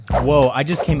Whoa, I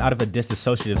just came out of a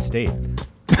disassociative state.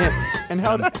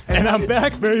 And I'm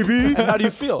back, baby. And how do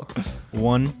you feel?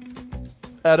 1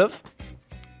 Out of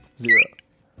 0.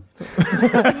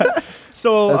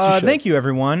 So thank you,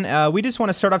 everyone. We just want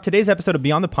to start off today's episode of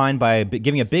Beyond the Pine by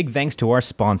giving a big thanks to our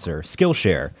sponsor,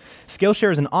 Skillshare.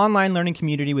 Skillshare is an online learning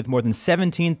community with more than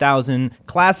 17,000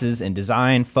 classes in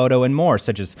design, photo, and more,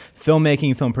 such as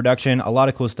filmmaking, film production, a lot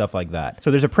of cool stuff like that.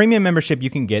 So there's a premium membership you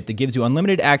can get that gives you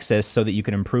unlimited access so that you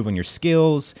can improve on your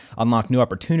skills, unlock new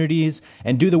opportunities,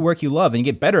 and do the work you love and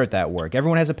get better at that work.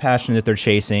 Everyone has a passion that they're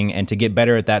chasing, and to get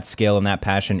better at that skill and that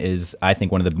passion is, I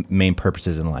think, one of the main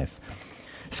purposes in life.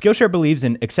 Skillshare believes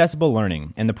in accessible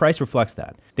learning, and the price reflects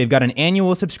that. They've got an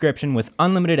annual subscription with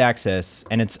unlimited access,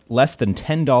 and it's less than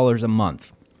 $10 a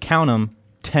month. Count them,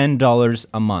 $10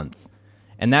 a month.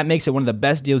 And that makes it one of the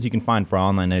best deals you can find for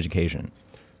online education.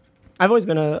 I've always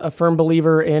been a firm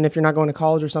believer in, if you're not going to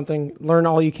college or something, learn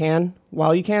all you can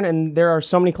while you can. And there are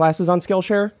so many classes on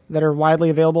Skillshare that are widely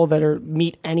available that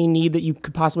meet any need that you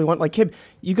could possibly want. Like, Kib,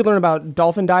 you could learn about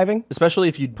dolphin diving. Especially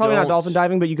if you Probably not dolphin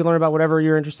diving, but you could learn about whatever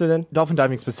you're interested in. Dolphin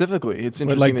diving specifically. It's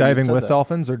interesting. Like diving with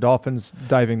dolphins or dolphins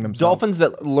diving themselves? Dolphins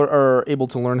that are able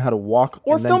to learn how to walk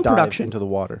or and film then dive production into the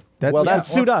water. That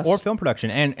suit us. Or film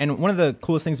production. And one of the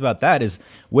coolest things about that is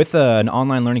with an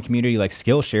online learning community like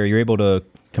Skillshare, you're able to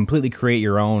completely create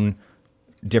your own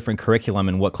different curriculum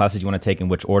and what classes you want to take in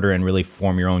which order and really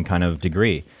form your own kind of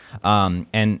degree.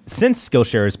 And since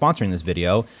Skillshare is sponsoring this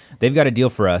video, they've got a deal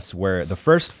for us where the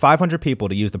first 500 people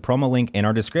to use the promo link in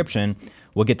our description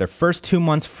will get their first 2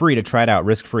 months free to try it out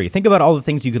risk-free. Think about all the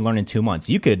things you could learn in 2 months.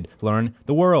 You could learn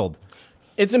the world.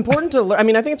 It's important to learn. I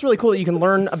mean, I think it's really cool that you can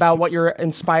learn about what you're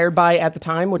inspired by at the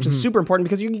time, which is super important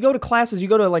because you can go to classes, you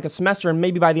go to like a semester, and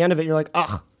maybe by the end of it, you're like,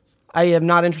 ugh, I am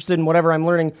not interested in whatever I'm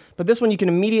learning. But this one, you can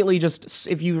immediately just,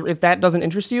 if that doesn't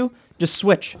interest you, just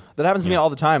switch. That happens to me all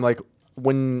the time. Like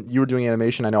when you were doing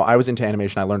animation, I know I was into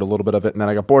animation. I learned a little bit of it, and then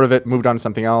I got bored of it, moved on to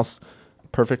something else.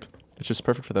 Perfect. It's just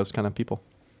perfect for those kind of people.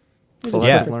 So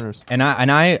learners. And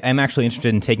I am actually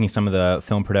interested in taking some of the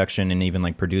film production and even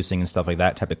like producing and stuff like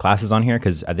that type of classes on here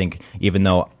because I think even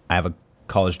though I have a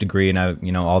college degree and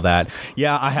all that.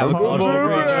 Yeah, I have a college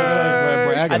degree.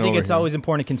 I think it's always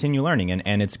important to continue learning,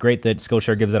 and it's great that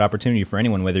Skillshare gives that opportunity for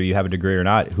anyone, whether you have a degree or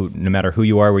not. No matter who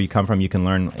you are, where you come from, you can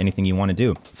learn anything you want to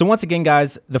do. So once again,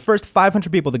 guys, the first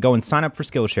 500 people that go and sign up for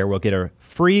Skillshare will get a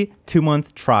free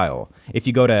 2-month trial if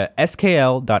you go to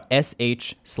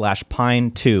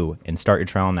skl.sh/pine2 and start your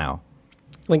trial now.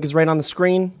 Link is right on the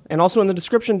screen and also in the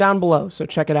description down below, so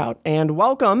check it out. And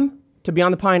welcome to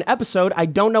Beyond the Pine episode. I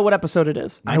don't know what episode it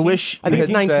is. 19? I think it's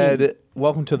 19. Said,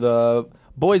 welcome to the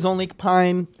Boys Only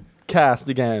Pine cast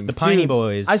again. The Piney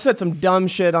Boys. I said some dumb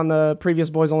shit on the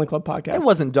previous Boys Only Club podcast. It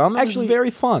wasn't dumb. Actually, it was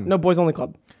very fun. No, Boys Only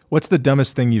Club. What's the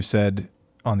dumbest thing you've said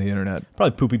on the internet?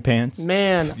 Probably poopy pants.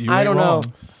 Man, I don't know.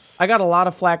 I got a lot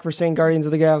of flack for saying Guardians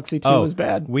of the Galaxy 2 was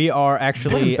bad. We are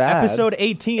actually episode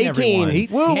 18, everyone.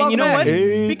 And you know what?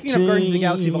 Speaking of Guardians of the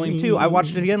Galaxy Volume 2, I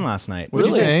watched it again last night. What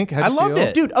did you think? I loved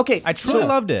it. Dude, okay. I truly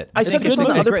loved it. I said this on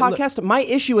the other podcast. My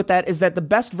issue with that is that the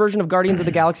best version of Guardians of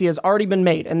the Galaxy has already been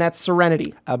made, and that's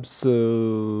Serenity.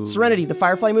 Absolutely. Serenity, the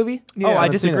Firefly movie? Yeah, I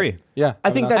disagree. Yeah.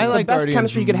 I think that's the best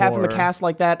chemistry you could have from a cast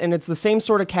like that, and it's the same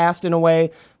sort of cast in a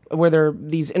way where they're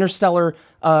these interstellar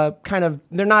kind of,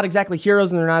 they're not exactly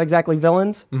heroes and they're not exactly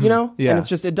villains, you know? Yeah. And it's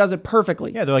just, it does it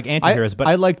perfectly. Yeah, they're like anti-heroes, but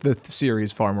I liked the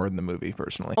series far more than the movie,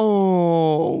 personally.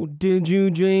 Oh, did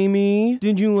you, Jamie?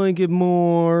 Did you like it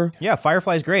more? Yeah,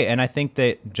 Firefly's great, and I think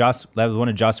that that was one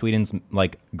of Joss Whedon's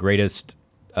like greatest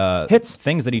hits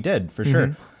things that he did, for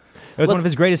sure. It was one of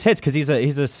his greatest hits because he's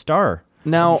a star.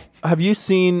 Now, have you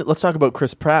seen, let's talk about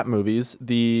Chris Pratt movies,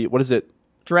 what is it?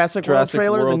 Jurassic World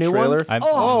trailer, the new one?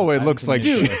 It looks like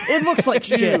shit. It looks like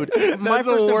shit. My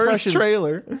first impressions,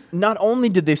 trailer. Not only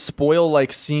did they spoil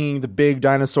like seeing the big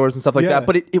dinosaurs and stuff like that,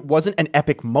 but it wasn't an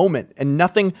epic moment, and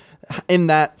nothing in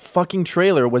that fucking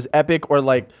trailer was epic or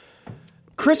like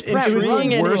Chris Pratt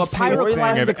runs into a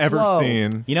pyroclastic I've ever flow.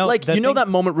 seen. You know, that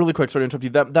moment really quick. Sorry to interrupt you.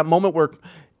 That moment where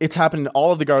it's happened in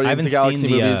all of the Guardians of the Galaxy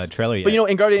movies. I haven't seen the trailer yet. But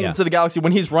in Guardians of the Galaxy,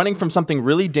 when he's running from something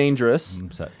really dangerous,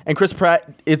 and Chris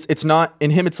Pratt, it's not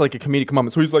in him. It's like a comedic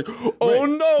moment. So he's like, "Oh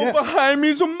no, behind me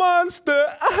is a monster."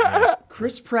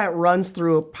 Chris Pratt runs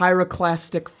through a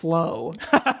pyroclastic flow.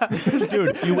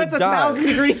 Dude, you would That's die. 1,000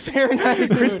 degrees Fahrenheit.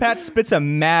 Dude. Chris Pratt spits a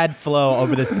mad flow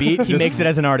over this beat. He makes it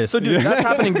as an artist. So, dude, that's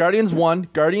happening in Guardians 1,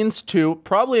 Guardians 2,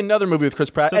 probably another movie with Chris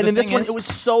Pratt. So and the then this thing one, is- it was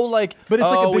so like, But it's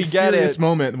like a we big get serious it.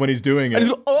 moment when he's doing it. And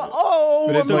he's go, oh,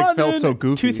 but I'm it's like felt running. so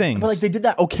goofy. Two things. But like they did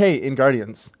that okay in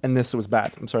Guardians, and this was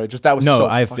bad. I'm sorry, just that was No, so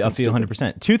I fucking feel stupid.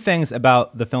 100%. Two things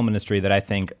about the film industry that I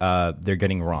think they're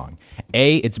getting wrong.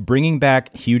 A, it's bringing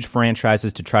back huge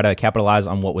franchises to try to capitalize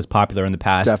on what was popular in the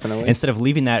past. Definitely. Instead of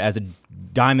leaving that as a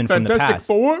diamond from the Fantastic past.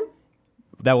 Four.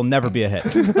 That will never be a hit.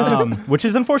 Which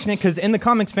is unfortunate because in the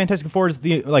comics, Fantastic Four is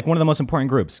one of the most important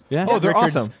groups. Yeah. Oh, they're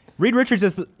Richards- awesome. Reed Richards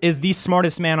is the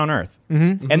smartest man on Earth.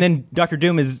 Mm-hmm. And then Doctor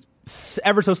Doom is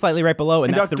ever so slightly right below,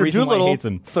 and that's Dr. the reason why he Dolittle, hates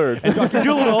him. third. And Dr.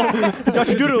 Dolittle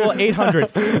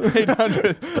 800th.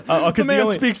 800. The man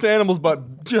speaks to animals,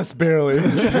 but just barely.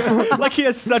 Like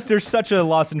there's such a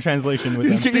loss in translation with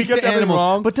him. He gets everything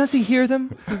wrong. But does he hear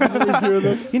them?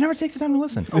 He never takes the time to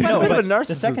listen. he's a bit of a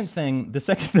narcissist. The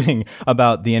second thing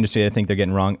about the industry I think they're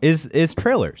getting wrong is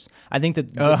trailers. I think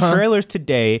that the trailers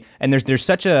today, and there's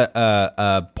such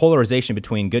a polarization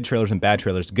between good trailers and bad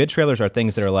trailers. Good trailers are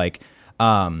things that are like,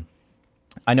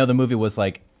 I know the movie was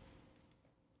like,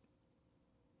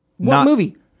 What not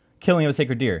movie? Killing of a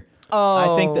Sacred Deer. Oh,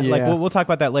 I think that yeah. we'll talk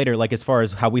about that later, like as far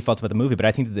as how we felt about the movie. But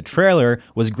I think that the trailer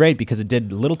was great because it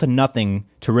did little to nothing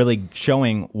to really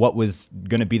showing what was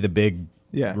going to be the big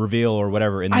reveal or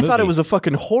whatever in the I movie. thought it was a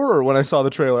fucking horror when I saw the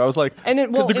trailer. I was like, And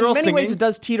it, well, the in girl many singing. ways, it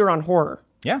does teeter on horror.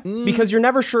 Yeah. Because you're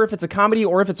never sure if it's a comedy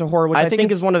or if it's a horror, which I think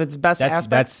it's- is one of its best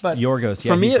aspects. That's but Yorgos.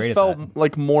 Yeah, For me, he's great it at felt that.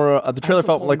 like more. The trailer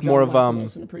felt like more of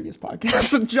in a previous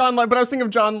podcast. John, but I was thinking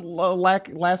of John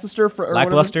Lackluster for or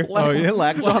Lackluster? whatever. Oh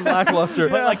yeah, John Lackluster.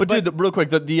 But dude, real quick,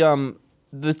 the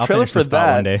I'll trailer finish for this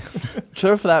thought one that day.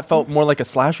 trailer for that felt more like a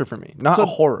slasher for me, not So- a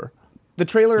horror. The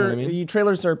trailer, You know what I mean?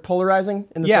 trailers are polarizing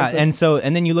in the Yeah, sense that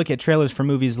and then you look at trailers for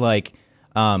movies like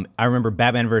I remember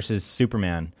Batman versus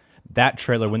Superman. That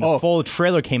trailer, when the full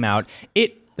trailer came out,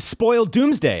 it spoiled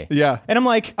Doomsday. Yeah. And I'm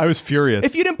like, I was furious.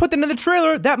 if you didn't put that in the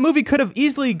trailer, that movie could have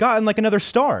easily gotten like another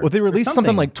star. Well, they or released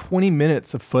something like 20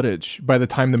 minutes of footage by the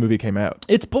time the movie came out.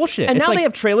 it's bullshit. And It's now like, they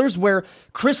have trailers where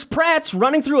Chris Pratt's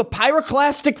running through a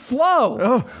pyroclastic flow.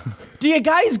 Oh. Do you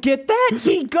guys get that?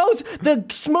 He goes, the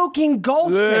smoke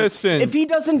engulfs him. Listen. If he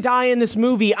doesn't die in this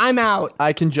movie, I'm out.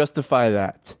 I can justify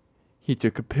that. He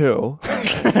took a pill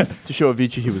to show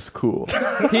Avicii he was cool.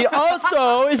 He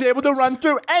also is able to run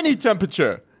through any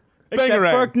temperature. except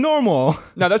Bangarang. for normal.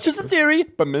 Now that's just a theory,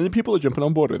 but many people are jumping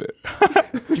on board with it.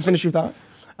 Did you finish your thought?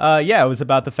 Yeah, it was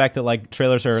about the fact that like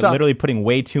trailers are Suck. literally putting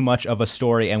way too much of a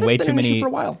story and way That's too been an issue many. for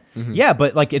a while. Yeah,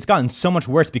 but like it's gotten so much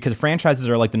worse because franchises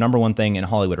are like the number one thing in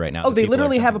Hollywood right now. Oh, that they people are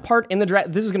literally have a jumping part in the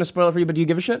This is going to spoil it for you, but do you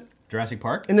give a shit? Jurassic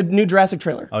Park. In the new Jurassic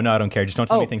trailer. Oh no, I don't care. Just don't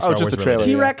tell me anything Star just Wars the trailer.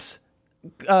 related. T-Rex.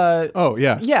 Oh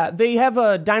yeah. Yeah, they have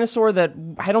a dinosaur that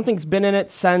I don't think's been in it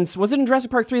since. Was it in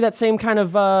Jurassic Park 3? That same kind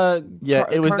of Yeah,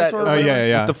 it was that. carnosaur or Oh, whatever? yeah,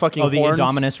 yeah. With the fucking Oh, the horns.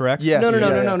 Indominus Rex. Yes. No.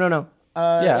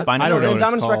 Yeah. Spinosaurus? I don't know what it's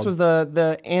Indominus Rex called. was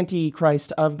the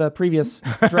Antichrist of the previous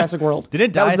Jurassic World. Did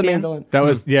it That die was at the the main end? villain. That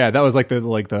was that was like the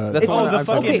That's Oh, the I'm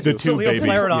fucking okay, the so two Leo babies.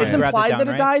 Pterodon. It's Yeah. implied Write that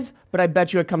down, it dies, but I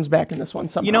bet you it comes back in this one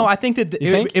somehow. You know, I think that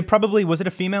think? it probably was it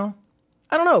a female.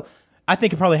 I don't know. I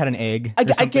think it probably had an egg. I or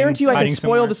something guarantee you I can hiding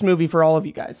spoil somewhere. this movie for all of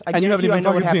you guys. I And you guarantee haven't even I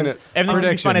know what fucking seen happens. it. Everything's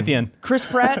gonna be fun at the end. Chris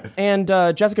Pratt and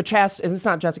Jessica Chastain. It's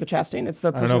not Jessica Chastain. It's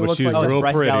the person know, who but looks she's like Oh, it's real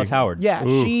Bryce pretty. Dallas Howard. Yeah,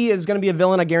 Ooh. she is going to be a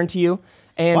villain, I guarantee you.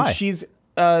 And Why? she's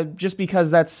just because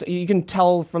that's you can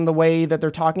tell from the way that they're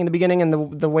talking in the beginning and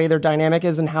the way their dynamic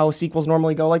is and how sequels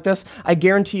normally go like this. I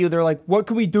guarantee you they're like, what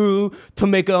can we do to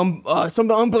make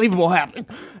something unbelievable happen?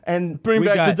 And Bring We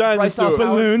back got the Bryce Dallas dinosaur.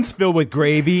 Howard. Balloons filled with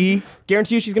gravy.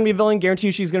 Guarantee you she's going to be a villain. Guarantee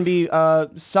you she's going to be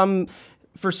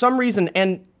for some reason.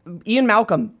 And Ian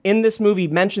Malcolm in this movie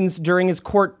mentions during his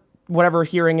court whatever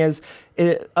hearing is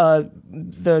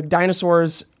the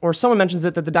dinosaurs, or someone mentions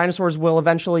it that the dinosaurs will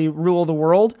eventually rule the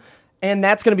world. And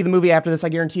that's going to be the movie after this, I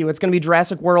guarantee you. It's going to be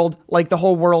Jurassic World, like the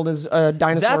whole world is a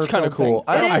dinosaur. That's kinda filled cool. thing.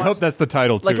 I It don't- I is. hope that's the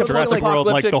title too. Like a Jurassic World,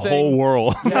 like the post-apocalyptic whole thing.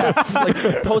 world.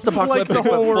 Like post-apocalyptic, Like the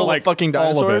whole but world, full like of fucking all of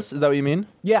it. dinosaurs. Is that what you mean?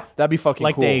 Yeah. That'd be fucking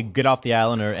Like cool. they get off the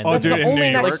island and Oh, That's dude, the in only New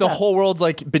next York? Like the step. whole world's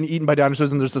like been eaten by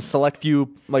dinosaurs, and there's a select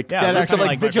few like Yeah, groups that's of like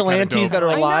kinda like vigilantes that are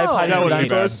I alive know. hiding That from would be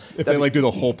dinosaurs. bad if they like do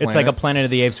the whole planet. it's like a Planet of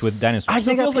the Apes with dinosaurs. I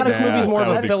think that's feels kind like of movie's more that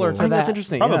of would a be filler cool. to I think that. that's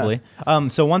interesting. Probably.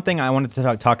 So one thing I wanted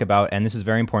to talk about, and this is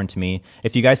very important to me.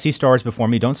 If you guys see Star Wars before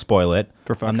me, don't spoil it.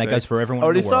 For fuck's that sake. goes for everyone.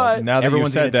 Already in the saw world. it. now that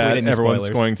Everyone's you said gonna tweet that, at me everyone's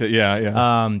spoilers. going to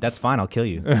yeah. That's fine. I'll kill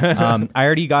you. I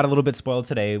already got a little bit spoiled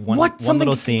today. One What? one Something-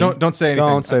 little scene. Don't say anything.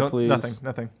 Don't say I please.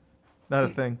 Nothing. Not a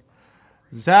thing.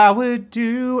 I would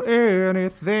do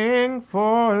anything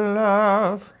for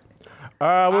love.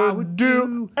 I would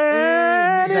do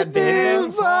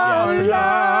anything for Yeah, it's pretty-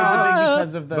 love.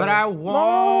 Is it big because of the? But I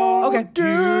won't Okay.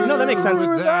 No, that makes sense. Did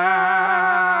you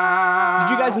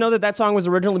guys know that song was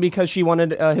originally because she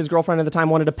wanted his girlfriend at the time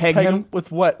wanted to peg him?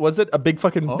 With what? Was it a big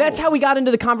fucking... That's how we got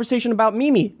into the conversation about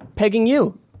Mimi pegging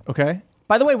you. Okay.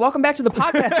 By the way, welcome back to the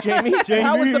podcast, Jamie.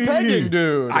 How was the pegging,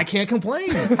 dude? I can't complain.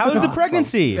 How was the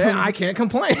pregnancy? I can't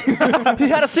complain. He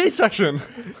had a C-section.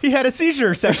 He had a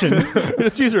seizure section. He had a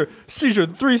seizure, he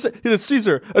had a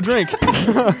Caesar, a drink.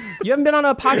 You haven't been on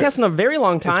a podcast in a very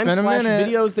long time. been a Slash minute.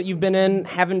 videos that you've been in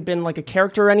haven't been like a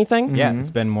character or anything. Yeah,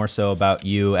 it's been more so about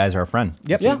you as our friend.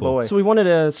 Yep. Yeah. Boy. So we wanted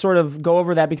to sort of go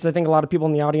over that because I think a lot of people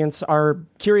in the audience are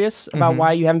curious about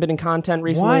why you haven't been in content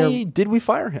recently. Why did we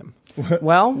fire him?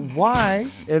 Well, Why?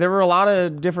 there were a lot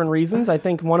of different reasons. I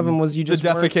think one of them was you The just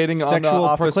weren't defecating on the Sexual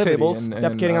office proclivity tables.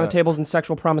 defecating on the tables and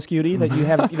sexual promiscuity that you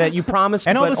have that you promised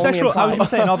And all but the only sexual, I was implied. going to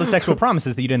say, and all the sexual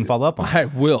promises that you didn't follow up on. I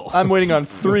will. I'm waiting on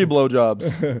 3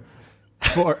 blowjobs.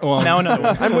 Well, Now another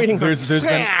one. I'm waiting for there's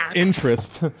been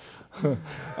interest.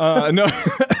 No,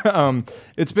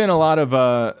 it's been a lot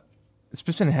of. It's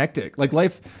just been hectic. Like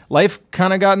life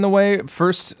kind of got in the way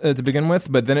first to begin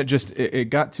with, but then it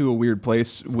got to a weird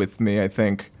place with me. I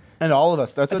think. And all of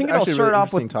us. That's I think it all actually a started really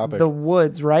off with interesting topic. the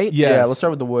woods, right? Yeah. Yeah, Yes. let's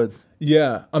start with the woods.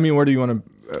 Yeah. I mean, where do you want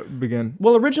to begin?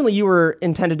 Well, originally you were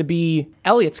intended to be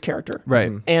Elliot's character,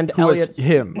 Right. And Who Elliot. was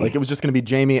him? Like, it was just going to be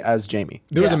Jamie as Jamie.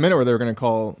 There was Yeah. a minute where they were going to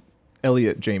call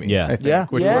Elliot Jamie. Yeah. I think. Yeah.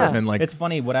 Which Yeah. would have been like. It's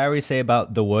funny. What I always say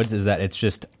about the woods is that it's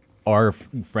just our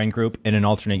friend group in an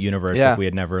alternate universe. Yeah. If we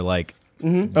had never like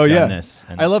oh done yeah. this.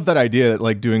 And I love that idea.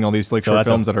 Like doing all these like So short that's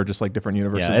a- films that are just like different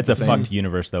universes. Yeah, it's a the same. fucked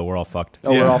universe though. We're all fucked. Oh,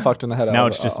 we're Yeah. all fucked in the head. Now all-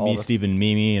 it's just all me, of us. Steve, and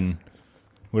Mimi, and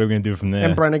what are we gonna do from there?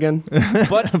 And Brennigan.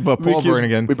 But But Paul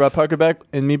Brannigan. We brought Parker back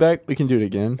and me back. We can do it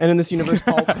again. And in this universe,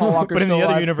 Paul Walker's But in the still other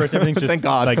alive. universe, everything's just Thank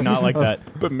God. like not like that.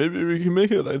 But maybe we can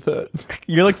make it like that.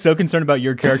 You're like so concerned about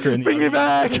your character in the Bring me other-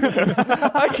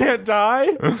 back. I can't die.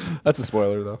 That's a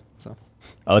spoiler, though. So.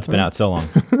 Oh, it's been out so long.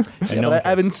 And no one But I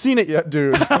haven't seen it yet,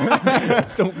 dude.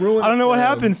 Don't ruin. I don't know what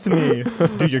happens to me.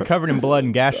 Dude, you're covered in blood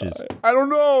and gashes. I don't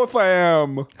know if I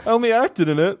am. I only acted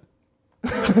in it.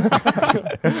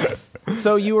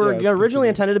 So you were Yeah, it's originally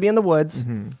intended to be in the woods.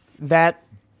 That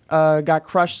got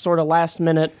crushed sort of last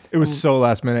minute. It was so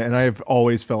last minute, and I've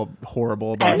always felt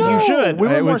horrible about As it. you should. We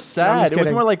were It more was- I'm sad. just It was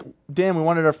kidding. more like, damn, we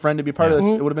wanted our friend to be part of this.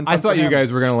 It would have been fun I thought for you him.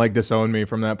 guys were gonna like disown me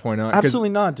from that point on. 'cause Absolutely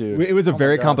not, dude. It was a Oh my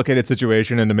very God. complicated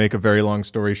situation, and to make a very long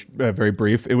story very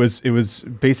brief, it was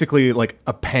basically like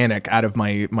a panic out of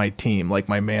my team. Like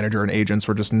my manager and agents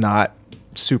were just not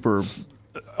super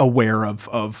aware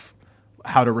of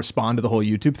how to respond to the whole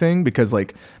YouTube thing because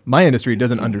like my industry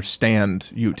doesn't understand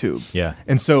YouTube. Yeah.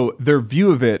 And so their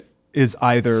view of it is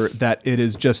either that it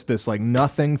is just this like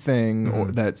nothing thing or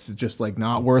that's just like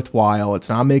not worthwhile. It's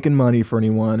not making money for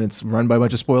anyone. It's run by a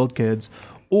bunch of spoiled kids.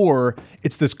 Or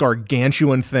it's this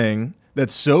gargantuan thing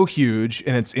that's so huge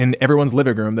and it's in everyone's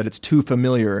living room that it's too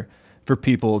familiar for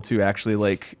people to actually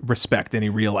like respect any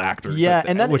real actors. Yeah,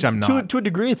 and that which I'm not. To a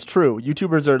degree, it's true.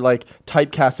 YouTubers are like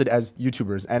typecasted as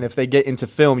YouTubers, and if they get into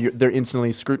film, they're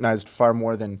instantly scrutinized far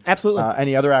more than Absolutely.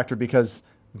 Any other actor because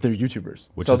they're YouTubers.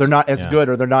 Which so is- they're not as yeah. good,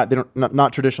 or they're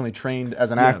not traditionally trained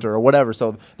as an actor or whatever.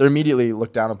 So they're immediately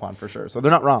looked down upon for sure. So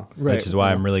they're not wrong. Right. Which is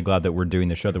why I'm really glad that we're doing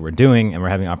the show that we're doing and we're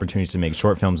having opportunities to make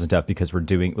short films and stuff because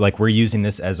we're using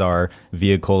this as our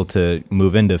vehicle to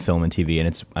move into film and TV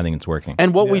and I think it's working.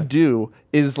 And what we do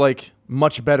is like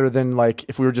much better than like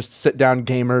if we were just sit down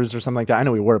gamers or something like that. I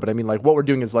know we were, but I mean like what we're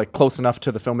doing is like close enough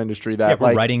to the film industry that Yeah, we're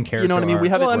like writing You know what I mean? We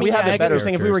character have Well, I it. mean, We have I it get what better. you're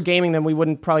saying. If we were gaming, then we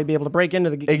wouldn't probably be able to break into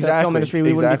the film industry.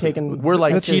 We wouldn't be taken. We're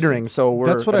like That's just- teetering, so we're.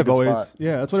 That's what at a I've good always spot.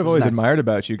 that's what I've Which is always nice. admired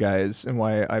about you guys and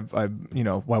why I've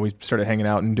why we started hanging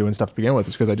out and doing stuff to begin with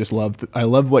is because I just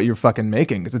love what you're fucking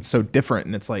making because it's so different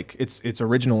and it's like it's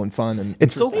original and fun and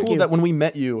It's so Thank cool you. that when we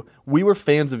met you, we were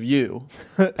fans of you,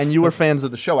 and you were fans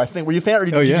of the show. I think were you a fan or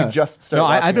did you just start? No,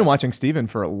 watching I've been it? watching Steven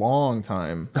for a long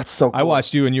time. That's so. Cool. I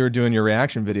watched you and you were doing your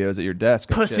reaction videos at your desk.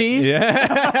 and Pussy. shit.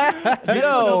 Yeah. It's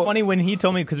so funny when he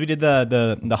told me because we did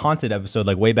the haunted episode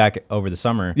like way back over the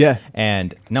summer. Yeah.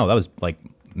 And no, that was like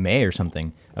May or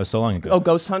something. That was so long ago. Oh,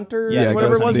 Ghost Hunter, Yeah,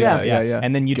 whatever Ghost it was. Hunter, Yeah. yeah.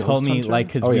 And then you Ghost told me Hunter? like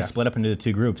because Oh, we yeah. split up into the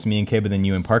two groups, me and Kib, and then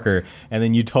you and Parker. And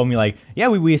then you told me like, yeah,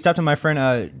 we stopped at my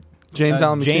friend James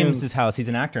Allen McCune. James's house. He's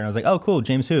an actor, and I was like, oh, cool,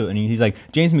 James who? And he's like,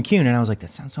 James McCune, and I was like,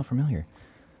 that sounds so familiar.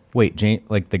 Wait, James,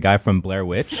 like the guy from Blair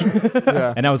Witch?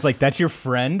 Yeah. And I was like, that's your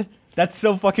friend? That's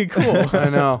so fucking cool. I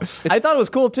know. I thought it was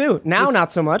cool too. Now,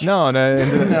 not so much. No,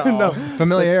 no.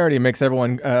 Familiarity makes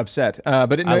everyone upset.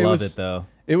 But I love it though.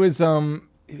 It was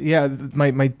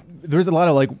my there's a lot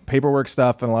of like paperwork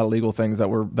stuff and a lot of legal things that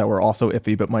were also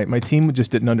iffy, but my team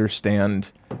just didn't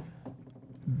understand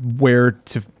where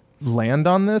to land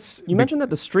on this. You mentioned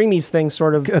that the Streamies thing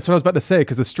sort of... That's what I was about to say,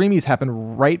 because the Streamies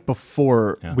happened right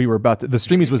before we were about to... The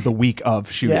Streamies was the week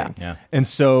of shooting. Yeah. And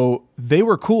so they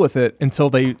were cool with it until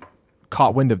they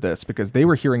caught wind of this, because they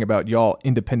were hearing about y'all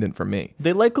independent from me.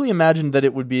 They likely imagined that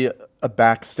it would be a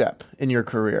back step in your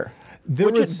career.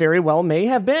 Which it very well may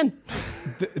have been.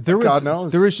 God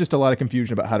knows. There was just a lot of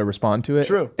confusion about how to respond to it.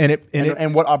 True.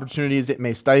 And what opportunities it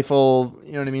may stifle,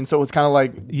 you know what I mean? So it was kind of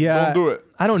like, don't do it.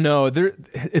 I don't know.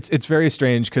 It's very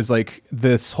strange, because like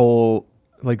this whole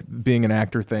like being an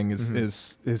actor thing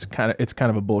is kind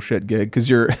of a bullshit gig, because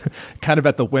you're kind of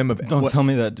at the whim of... Don't tell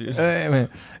me that, dude.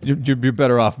 You're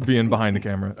better off being behind the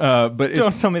camera. But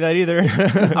Don't tell me that either.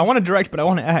 I want to direct, but I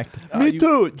want to act. Me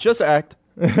too. Just act.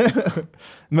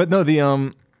 But no,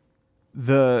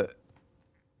 the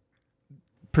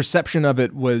perception of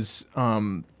it was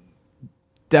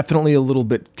definitely a little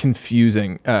bit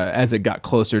confusing as it got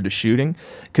closer to shooting,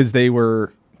 because they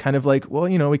were kind of like, well,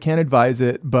 we can't advise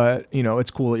it, but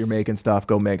it's cool that you're making stuff.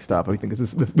 Go make stuff. We think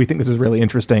this is really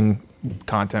interesting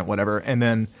content, whatever. And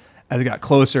then as it got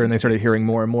closer and they started hearing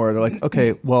more and more, they're like,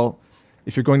 okay, well,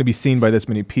 if you're going to be seen by this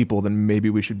many people, then maybe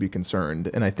we should be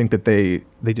concerned. And I think that they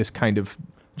just kind of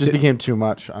became too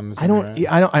much.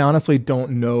 I honestly don't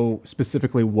know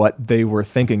specifically what they were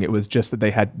thinking. It was just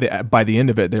that by the end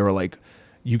of it, they were like,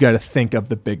 you got to think of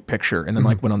the big picture, and then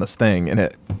like went on this thing. And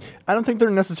I don't think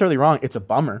they're necessarily wrong. It's a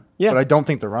bummer. Yeah. But I don't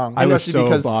think they're wrong. I was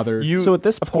so bothered. So at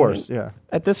this point, of course, yeah.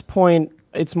 At this point,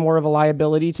 it's more of a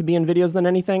liability to be in videos than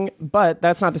anything, but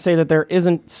that's not to say that there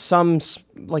isn't some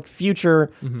like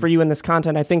future for you in this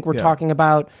content. I think we're talking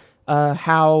about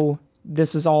how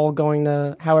this is all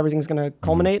how everything's going to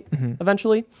culminate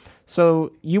eventually.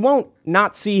 So you won't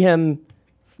not see him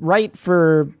right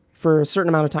for a certain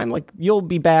amount of time. Like, you'll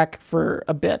be back for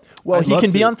a bit. Well, he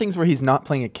can be on things where he's not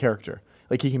playing a character.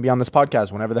 Like, he can be on this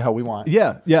podcast whenever the hell we want.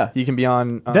 Yeah. He can be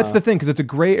on... That's the thing, because it's a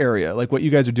gray area. Like, what you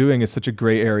guys are doing is such a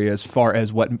gray area as far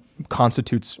as what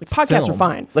constitutes podcasts film. are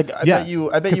fine. Like, I bet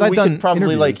you we could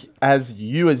probably, like, as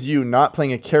you, not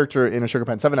playing a character in a Sugar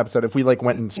Pants 7 episode, if we, like,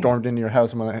 went and stormed into your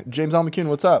house and went, like, James Allen McCune,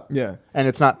 what's up? Yeah. And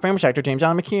it's not famous actor James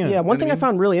Allen McCune. Yeah, one thing I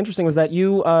found really interesting was that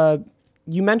you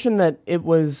mentioned that it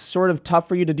was sort of tough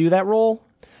for you to do that role.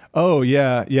 Oh,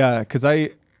 yeah, because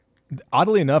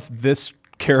oddly enough, this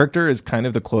character is kind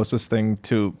of the closest thing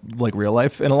to like real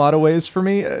life in a lot of ways for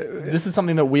me. This is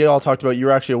something that we all talked about. You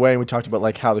were actually away, and we talked about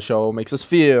like how the show makes us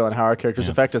feel and how our characters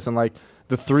affect us, and like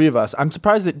the three of us. I'm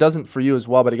surprised it doesn't for you as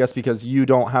well, but I guess because you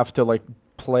don't have to like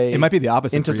play. It might be the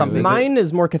opposite into for you, something. Mine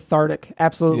is more cathartic,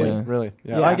 absolutely. Yeah. Really?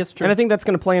 Yeah. I guess true. And I think that's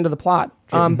going to play into the plot.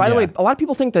 By the way, a lot of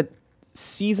people think that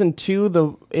season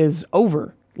 2 is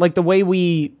over. Like the way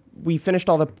we finished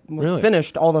all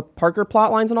the Parker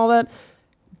plot lines and all that.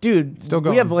 Dude, still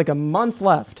going. We have like a month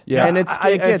left. Yeah, and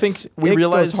I think we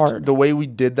realized the way we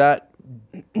did that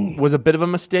was a bit of a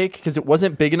mistake, because it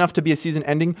wasn't big enough to be a season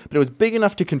ending, but it was big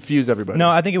enough to confuse everybody.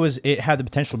 No, I think it had the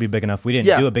potential to be big enough. We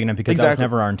didn't do it big enough because that was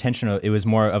never our intention. It was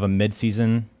more of a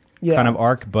mid-season kind of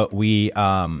arc, but we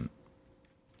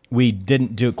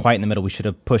didn't do it quite in the middle. We should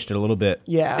have pushed it a little bit.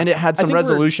 Yeah. And it had some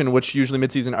resolution, which usually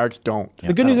mid-season arcs don't. Yeah,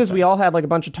 the good news is we all had like a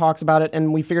bunch of talks about it,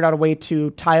 and we figured out a way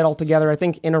to tie it all together, I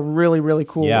think, in a really, really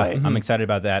cool way. Yeah, I'm excited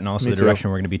about that. And also the direction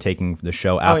we're going to be taking the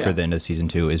show after the end of season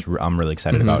 2 is I'm really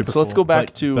excited about. So let's go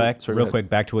back to... real quick,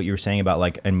 back to what you were saying about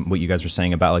like, and what you guys were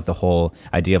saying about like the whole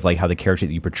idea of like how the character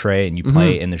that you portray and you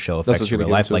play in the show affects your real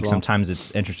life. Like sometimes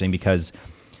it's interesting because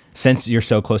since you're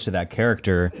so close to that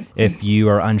character, if you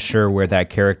are unsure where that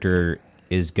character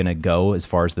is going to go as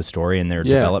far as the story and their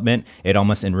development, it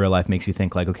almost in real life makes you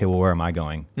think like, okay, well, where am I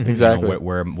going? Exactly.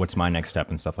 What's my next step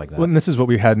and stuff like that. Well, and this is what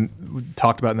we had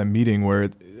talked about in the meeting, where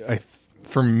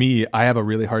for me, I have a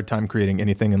really hard time creating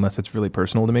anything unless it's really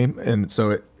personal to me. And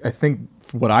so I think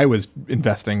what I was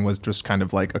investing was just kind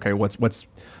of like, okay,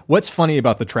 what's funny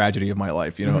about the tragedy of my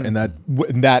life, and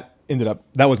that ended up,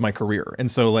 that was my career. And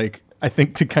so like, I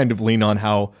think to kind of lean on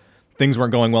how things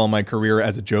weren't going well in my career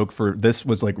as a joke for this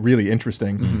was like really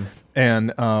interesting.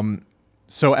 And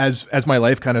so as my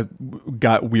life kind of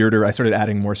got weirder, I started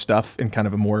adding more stuff in kind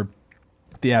of a more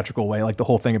theatrical way, like the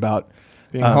whole thing about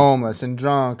being homeless and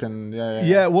drunk and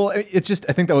well, it's just,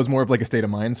 I think that was more of like a state of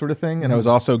mind sort of thing. And I was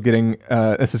also getting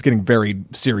this is getting very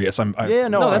serious. That's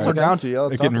what we're down to. Yeah,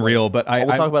 it's getting real, but we'll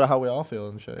talk about how we all feel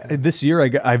and shit. This year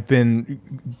I've been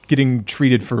getting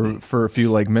treated for a few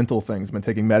like mental things. I've been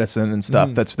taking medicine and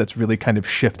stuff that's really kind of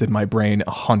shifted my brain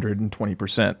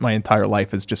 120%. My entire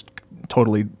life is just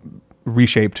totally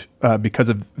reshaped because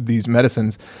of these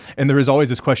medicines. And there is always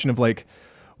this question of like,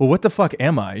 well, what the fuck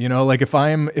am I? You know, like if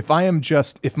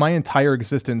my entire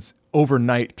existence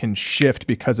overnight can shift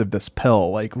because of this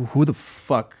pill, like who the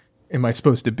fuck am I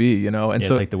supposed to be? You know, and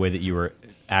so it's like the way that you were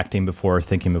acting before,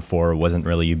 thinking before, wasn't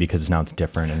really you because now it's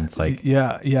different, and it's like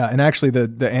yeah. And actually, the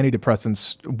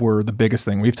antidepressants were the biggest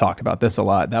thing. We've talked about this a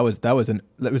lot. That was a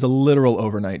literal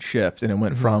overnight shift, and it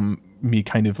went from me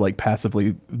kind of like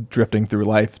passively drifting through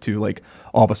life to like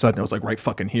all of a sudden it was like right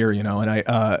fucking here, you know.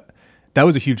 And that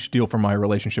was a huge deal for my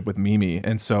relationship with Mimi,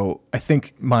 and so I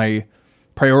think my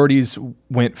priorities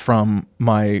went from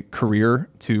my career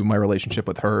to my relationship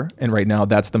with her. And right now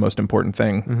that's the most important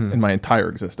thing in my entire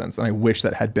existence. And I wish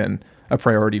that had been a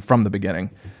priority from the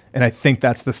beginning. And I think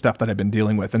that's the stuff that I've been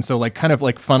dealing with. And so like kind of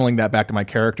like funneling that back to my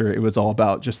character, it was all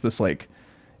about just this like,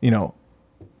 you know,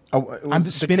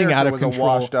 I'm spinning out of control.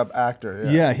 A washed up actor.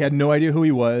 Yeah, he had no idea who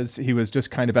he was. He was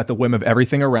just kind of at the whim of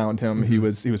everything around him. He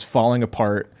was falling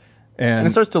apart. And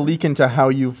it starts to leak into how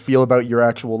you feel about your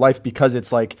actual life because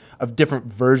it's like a different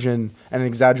version and an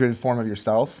exaggerated form of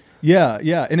yourself. Yeah.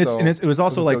 And it was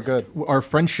also like our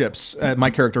friendships.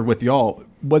 My character with y'all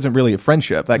wasn't really a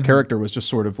friendship. That character was just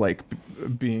sort of like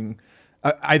being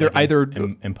either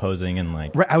imposing and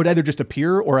like I would either just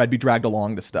appear or I'd be dragged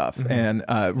along to stuff. And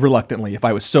reluctantly, if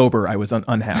I was sober, I was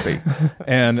unhappy.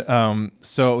 And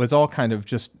so it was all kind of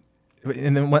just.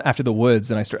 And then after the woods,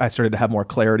 and I started to have more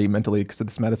clarity mentally because of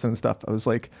this medicine and stuff. I was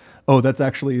like, oh, that's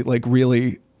actually like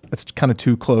really, that's kind of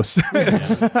too close.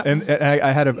 and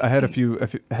I had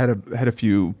a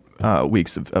few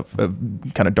weeks of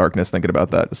kind of darkness thinking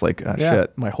about that. It's like,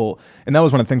 shit, and that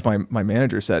was one of the things my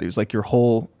manager said. He was like,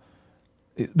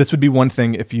 this would be one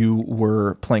thing if you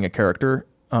were playing a character.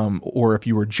 Or if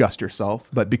you were just yourself,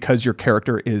 but because your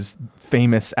character is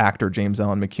famous actor James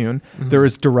Allen McCune, there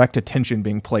is direct attention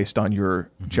being placed on your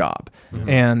job,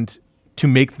 and to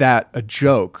make that a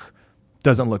joke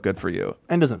doesn't look good for you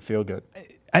and doesn't feel good.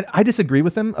 I disagree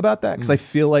with him about that because I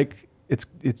feel like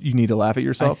you need to laugh at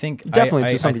yourself. I think definitely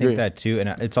I think that too, and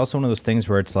it's also one of those things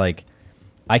where it's like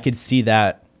I could see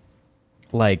that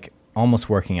like almost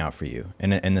working out for you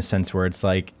in the sense where it's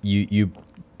like you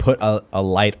put a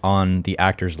light on the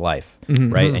actor's life,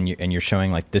 right? And you're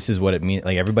showing like this is what it means.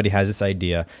 Like everybody has this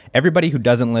idea. Everybody who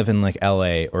doesn't live in like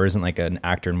LA or isn't like an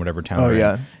actor in whatever town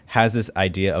they're in has this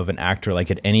idea of an actor like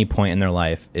at any point in their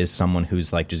life is someone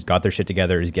who's like just got their shit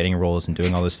together, is getting roles and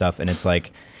doing all this stuff. And it's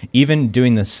like even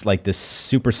doing this like this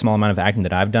super small amount of acting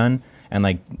that I've done and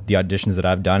like the auditions that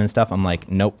I've done and stuff, I'm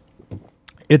like, nope.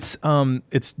 It's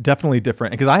definitely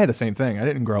different because I had the same thing. I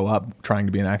didn't grow up trying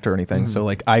to be an actor or anything, so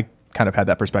like I kind of had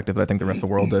that perspective that I think the rest of the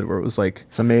world did, where it was like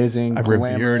it's amazing. I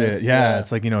revered it. Yeah,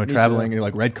 it's like, you know, traveling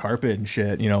like red carpet and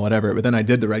shit, you know, whatever. But then I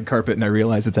did the red carpet and I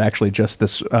realized it's actually just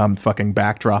this fucking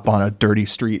backdrop on a dirty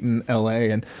street in LA.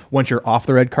 And once you're off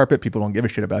the red carpet, people don't give a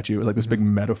shit about you. It's like this big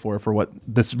metaphor for what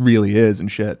this really is and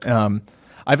shit.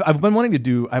 I've been wanting to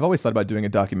do. I've always thought about doing a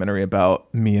documentary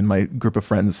about me and my group of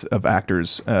friends of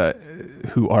actors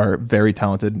who are very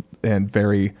talented and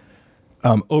very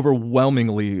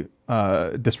overwhelmingly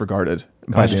disregarded.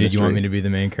 Gosh, did you want me to be the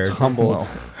main character? Humbled.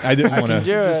 I didn't want to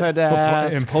just had to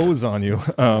ask. impose on you.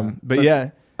 But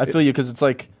yeah, I feel you because it's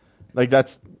like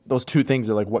that's those two things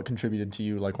are like what contributed to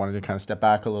you like wanting to kind of step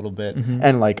back a little bit,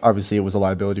 and like obviously it was a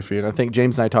liability for you. And I think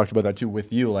James and I talked about that too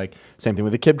with you. Like same thing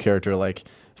with the Kib character, like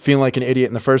feeling like an idiot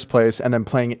in the first place, and then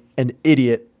playing an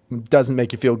idiot doesn't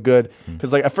make you feel good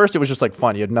because like at first it was just like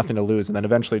fun, you had nothing to lose, and then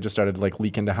eventually it just started to like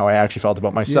leak into how I actually felt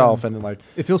about myself, and then like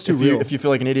it feels too real. If you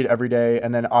feel like an idiot every day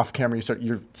and then off camera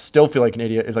you still feel like an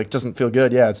idiot, it like doesn't feel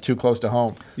good. Yeah, it's too close to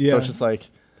home. So it's just like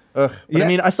ugh. But I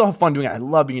mean, I still have fun doing it. I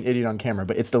love being an idiot on camera,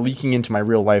 but it's the leaking into my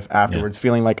real life afterwards,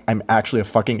 feeling like I'm actually a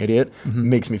fucking idiot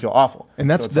makes me feel awful. And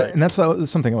that's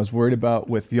something I was worried about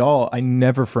with y'all. I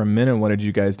never for a minute wanted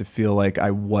you guys to feel like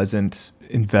I wasn't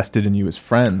invested in you as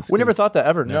friends. We never thought that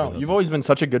ever. No, you've always been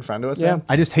such a good friend to us. Yeah, man.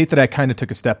 I just hate that I kind of took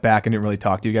a step back and didn't really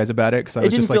talk to you guys about it because I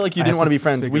was didn't feel like you didn't want to be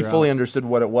friends. We fully understood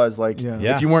what it was. Like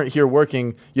if you weren't here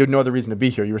working, you had no other reason to be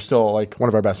here. You were still like one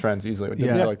of our best friends easily. It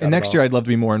didn't feel like that and next year I'd love to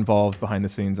be more involved behind the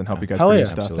scenes and help you guys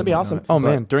produce stuff. That'd be awesome. Oh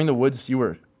man, during the woods you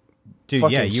were.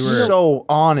 Dude, yeah, you were so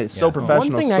on it, so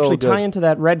professional. One thing actually tie into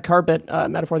that red carpet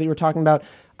metaphor that you were talking about.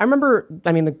 I remember,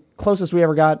 I mean, the closest we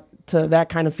ever got to that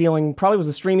kind of feeling probably was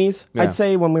the Streamies, I'd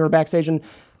say, when we were backstage. And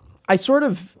I sort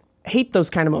of hate those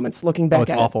kind of moments looking back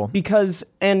it's at awful. it. Because,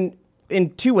 and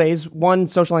in two ways, one,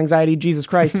 social anxiety, Jesus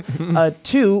Christ.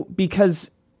 Two, because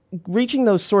reaching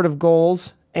those sort of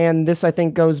goals, and this I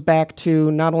think goes back to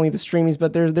not only the Streamies,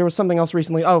 but there was something else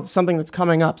recently. Oh, something that's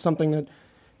coming up, something that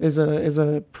is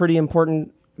a pretty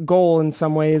important goal in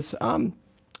some ways.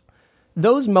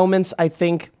 those moments, I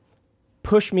think,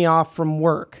 push me off from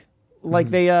work. Like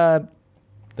they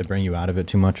bring you out of it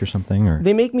too much or something, or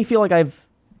they make me feel like I've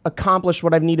accomplished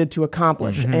what I've needed to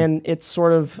accomplish, and it's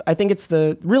sort of, I think it's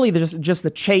just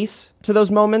the chase to those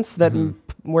moments that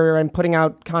where I'm putting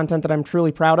out content that I'm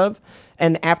truly proud of,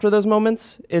 and after those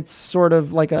moments, it's sort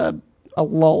of like a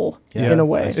lull in a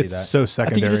way. It's so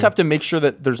secondary. I think you just have to make sure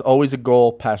that there's always a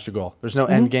goal past your goal. There's no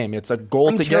end game. It's a goal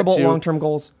I'm to terrible get at to. long-term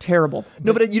goals. Terrible.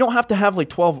 No, but you don't have to have like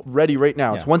 12 ready right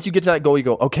now. It's Yeah. once you get to that goal, you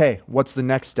go, okay, what's the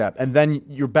next step? And then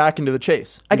you're back into the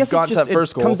chase. I guess You've it's gotten just, to that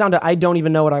first it goal. comes down to I don't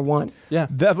even know what I want. Yeah.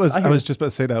 That was, I hear was it. just about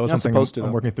to say that was You're not something supposed to, I'm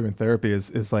though. working through in therapy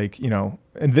is like, you know,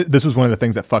 and this was one of the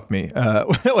things that fucked me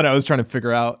when I was trying to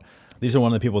figure out. these are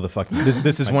one of the people that fucking.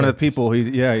 This is one of the people.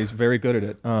 He's very good at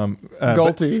it.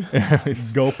 Gulty.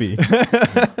 Gulpy.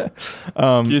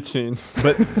 Guillotine.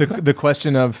 But the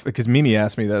question of, because Mimi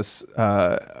asked me this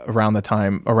around the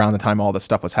time all this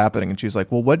stuff was happening, and she was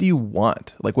like, "Well, what do you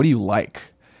want? Like, what do you like?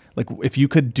 Like, if you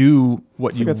could do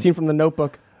what you Like that scene from The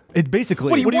Notebook. It basically.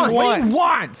 What do you want? What do you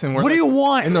want? And we're What do you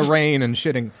want? In the rain and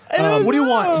shitting. What do you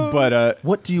want? But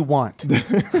What do you want?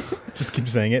 Just keep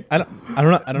saying it. I don't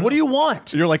know. What do you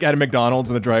want? you're like at a McDonald's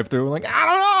in the drive-thru, like, I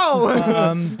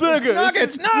don't know. Burgers.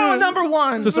 Nuggets. No, number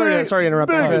one. So sorry to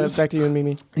interrupt. Back to you and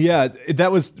Mimi. Yeah,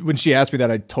 that was when she asked me that.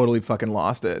 I totally fucking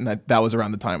lost it, and that was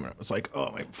around the time when I was like,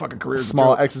 "Oh, my fucking career's a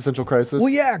Small joke." existential crisis. Well,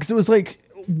 yeah, because it was like,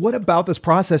 what about this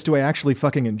process do I actually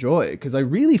fucking enjoy? Because I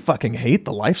really fucking hate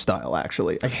the lifestyle.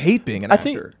 Actually, I hate being an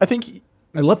actor. I think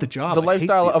I love the job. the I hate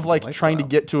lifestyle the of like trying to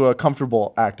lifestyle. get to a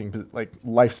comfortable acting like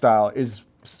lifestyle is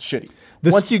shitty.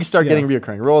 This- Once you start yeah. getting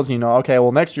reoccurring roles, you know, okay,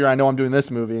 well next year I know I'm doing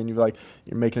this movie, and you're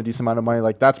making a decent amount of money.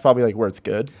 Like that's probably like where it's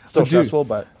good. Still But dude, stressful,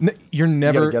 but You're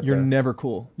never get there.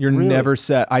 cool. You're Really? never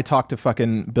set. I talked to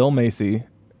fucking Bill Macy.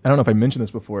 I don't know if I mentioned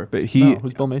this before, but he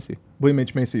who's Bill Macy? William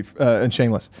H. Macy and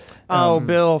Shameless. Oh,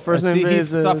 Bill. First name is.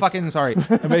 So fucking sorry.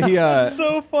 But he.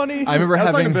 So funny. I remember I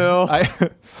was having talking to Bill.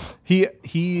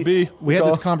 we had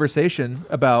this conversation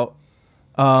about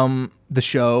the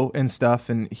show and stuff,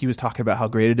 and he was talking about how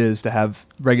great it is to have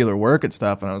regular work and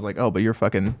stuff, and I was like, oh, but you're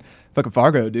fucking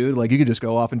Fargo, dude. Like you could just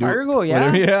go off and do Fargo,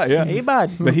 yeah. whatever. yeah. Hey,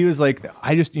 bud. But he was like,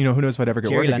 I just, who knows if I'd ever get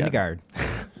Jerry work again. Lendegaard.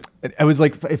 I was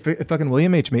like, if fucking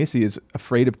William H. Macy is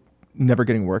afraid of never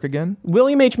getting work again,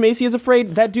 William H. Macy is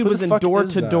afraid. That dude Who was the in fuck door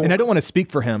is to that? door. and I don't want to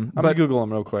speak for him, I'm gonna but Google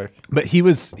him real quick.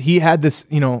 he had this,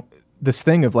 this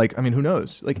thing of like, I mean, who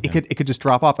knows? Like it could just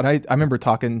drop off. And I remember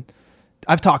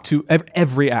I've talked to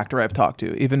every actor I've talked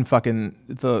to, even fucking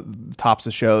the tops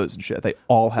of shows and shit. They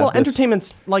all have. Well, this.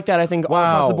 entertainment's like that, I think, all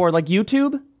across Wow. the board. Like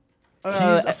YouTube,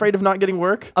 He's afraid of not getting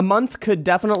work. a month could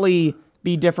definitely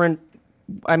be different.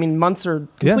 I mean, months are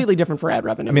completely different for ad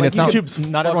revenue. I mean, Like, it's not. YouTube's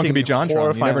Not everyone can be fucking John Tron. You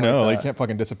horrifying never know. like Like, that. you can't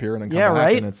fucking disappear and then come Yeah, back.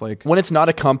 right? And it's like, When it's not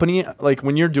a company, like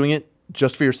when you're doing it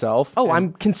just for yourself. Oh, and-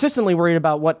 I'm consistently worried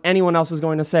about what anyone else is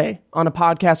going to say on a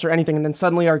podcast or anything, and then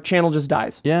suddenly our channel just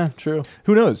dies. Yeah, true.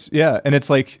 who knows? Yeah, and it's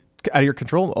like out of your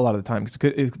control a lot of the time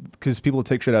because people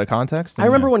take shit out of context. I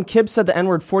remember when Kib said the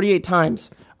N-word 48 times.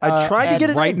 I tried to at get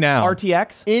it right in. now.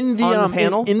 RTX In the on the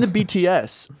panel. in the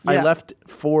BTS, I Yeah. left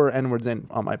 4 N-words in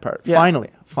on my part. Yeah.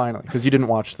 Finally, because you didn't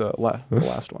watch the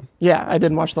last one. Yeah, I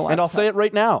didn't watch the last. And I'll say it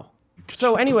right now.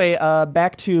 So anyway,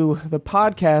 back to the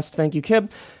podcast. Thank you,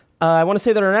 Kib. I want to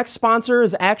say that our next sponsor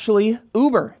is actually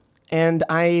Uber, and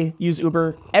I use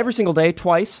Uber every single day,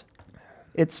 twice.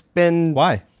 It's been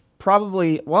Why?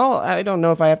 probably, well, I don't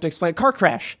know if I have to explain. Car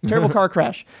crash. Terrible car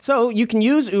crash. So you can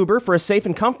use Uber for a safe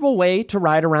and comfortable way to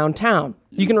ride around town.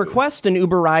 You can request an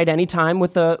Uber ride anytime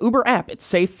with the Uber app. It's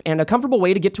safe and a comfortable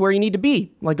way to get to where you need to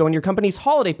be, like going to your company's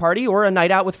holiday party or a night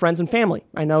out with friends and family.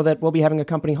 I know that we'll be having a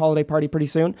company holiday party pretty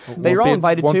soon that you're all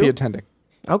invited won't to. be attending.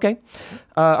 Okay.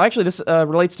 Actually, this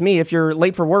relates to me. If you're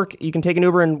late for work, you can take an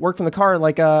Uber and work from the car.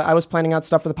 Like I was planning out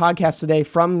stuff for the podcast today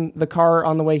from the car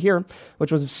on the way here,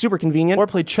 which was super convenient. Or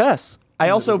play chess. I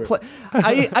also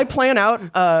I plan out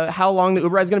how long the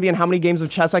Uber ride is going to be and how many games of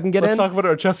chess I can get Let's in. talk about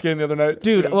our chess game the other night.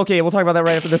 Dude, too. okay, we'll talk about that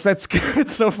right after this.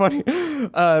 It's so funny.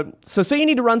 So say you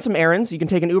need to run some errands. You can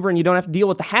take an Uber and you don't have to deal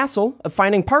with the hassle of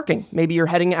finding parking. Maybe you're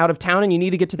heading out of town and you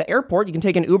need to get to the airport. You can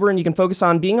take an Uber and you can focus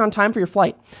on being on time for your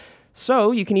flight.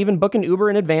 So you can even book an Uber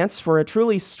in advance for a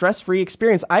truly stress-free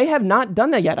experience. I have not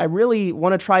done that yet. I really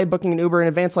want to try booking an Uber in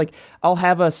advance. Like I'll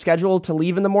have a schedule to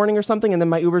leave in the morning or something, and then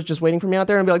my Uber's just waiting for me out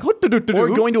there and be like, Or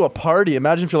going to a party.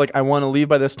 Imagine if you're like, I want to leave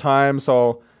by this time,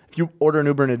 so if you order an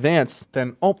Uber in advance,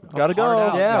 then gotta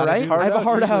go. Yeah, Gotta right? do I have a that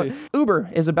hard out. usually. Uber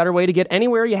is a better way to get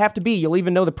anywhere you have to be. You'll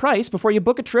even know the price before you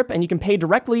book a trip, and you can pay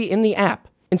directly in the app.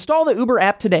 Install the Uber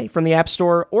app today from the App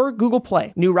Store or Google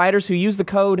Play. New riders who use the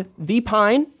code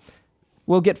THEPINE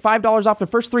will get $5 off their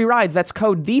first 3 rides. That's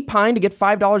code THEPINE to get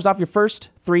 $5 off your first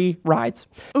 3 rides.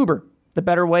 Uber, the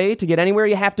better way to get anywhere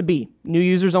you have to be. New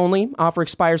users only. Offer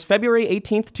expires February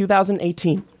 18th,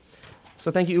 2018. So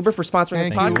thank you, Uber, for sponsoring this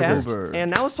podcast. Uber. And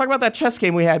now let's talk about that chess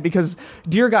game we had because,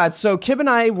 dear God, so Kib and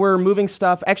I were moving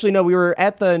stuff. Actually, no, we were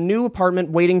at the new apartment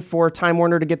waiting for Time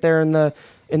Warner to get there in the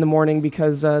morning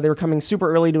because they were coming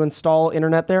super early to install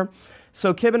internet there.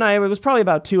 So Kib and I, it was probably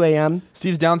about 2 a.m.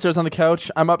 Steve's downstairs on the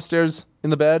couch. I'm upstairs in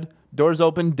the bed. Doors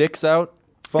open. Dick's out.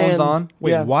 Phone's And- on.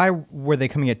 Wait, Yeah. why were they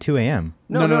coming at 2 a.m.?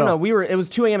 No. No. It was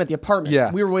 2 a.m. at the apartment.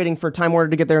 Yeah. We were waiting for Time Warner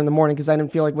to get there in the morning because I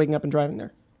didn't feel like waking up and driving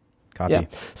there. Copy. Yeah.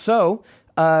 So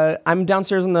I'm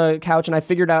downstairs on the couch and I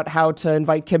figured out how to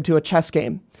invite Kib to a chess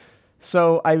game.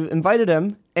 So I invited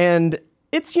him, and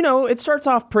it's, it starts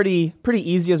off pretty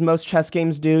easy as most chess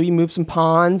games do. You move some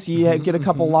pawns, you get a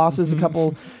couple losses, a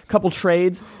couple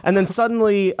trades, and then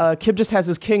suddenly Kib just has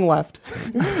his king left.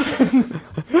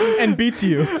 And beats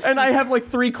you. And I have like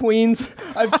 3 queens.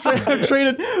 I've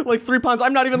traded like 3 pawns.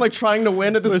 I'm not even like trying to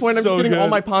win at this point. I'm just getting all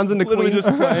my pawns into Literally queens.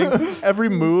 just playing. Every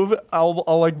move, I'll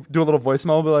like do a little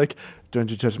voicemail. I'll be like, "Don't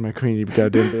you touch my queen, you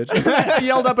goddamn bitch." I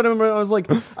yelled up at him and I was like,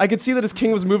 I could see that his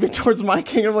king was moving towards my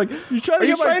king. I'm like, are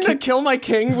you trying to kill my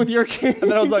king with your king?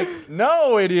 And then I was like,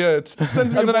 "No, idiot."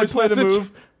 Sends me And a then I voice play the message.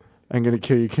 move. I'm gonna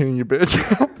kill your king, you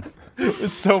bitch.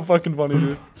 It's so fucking funny,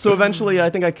 dude. So eventually, I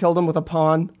think I killed him with a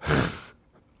pawn.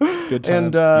 Good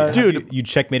time. And dude, You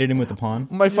checkmated him with the pawn?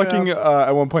 my fucking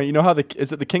at one point, you know how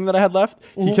is it the king that I had left?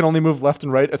 He can only move left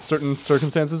and right at certain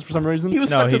circumstances for some reason. he was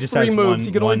No, stuck he to just 3 has moves. one-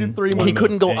 He could only do one- 3 one moves. He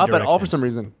couldn't go any up at all for direction. some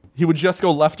reason. He would just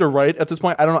go left or right at this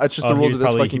point. I don't know. It's just the rules of this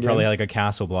he fucking probably game. had like a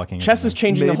castle blocking. or Chess is something.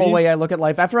 changing the whole Maybe. way I look at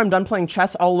life. After I'm done playing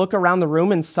chess, I'll look around the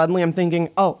room and suddenly I'm thinking,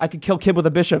 oh, I could kill Kib with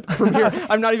a bishop from here.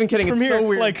 I'm not even kidding. It's so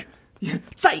weird. like,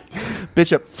 Fight!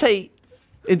 Bishop. Say.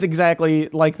 It's exactly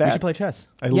like that. we should play chess.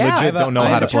 I Yeah, legit don't know I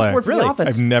how have to a chessboard play. for the office.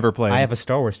 I've never played. I have a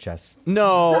Star Wars chess.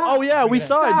 No. Oh yeah, we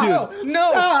saw it, dude.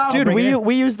 No! Dude, bring it in.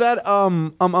 we used that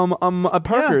at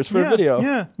Parker's for a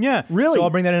video. Yeah. Really? So I'll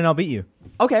bring that in and I'll beat you.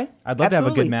 Okay. I'd love to have a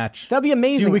Absolutely. good match. That'd be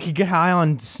amazing. Dude, we could get high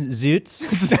on Zoots.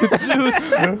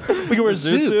 Zoots. We can wear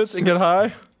zoot suits and get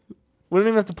high. We don't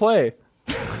even have to play.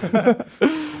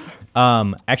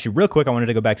 Actually, real quick, I wanted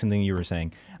to go back to something you were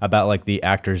saying about like the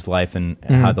actor's life and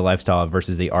how the lifestyle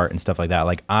versus the art and stuff like that.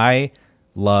 Like, I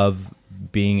love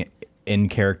being in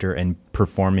character and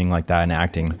performing like that and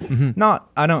acting.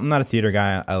 I'm not a theater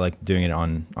guy. I like doing it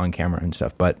on camera and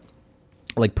stuff, but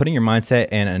like putting your mindset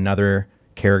in another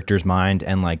character's mind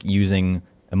and like using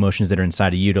emotions that are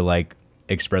inside of you to like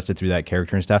express it through that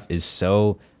character and stuff is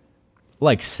so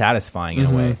like satisfying in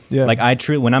a way. Yeah. Like I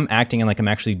truly, when I'm acting and like I'm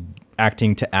actually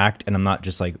acting to act and I'm not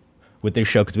just like with this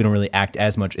show, because we don't really act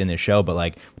as much in this show, but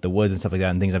like with the woods and stuff like that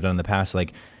and things I've done in the past,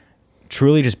 like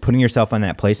truly just putting yourself in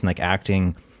that place and like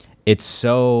acting, it's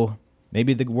so,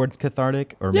 maybe the word's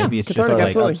cathartic or Yeah, maybe it's just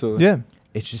cathartic, like absolutely. Yeah.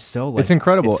 it's just so like It's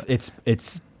incredible.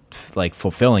 It's like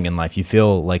fulfilling in life. You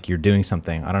feel like you're doing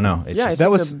something. I don't know. It's Yeah, I just,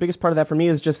 think was- the biggest part of that for me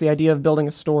is just the idea of building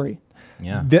a story.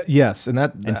 yeah. Yes, and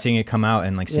that And seeing it come out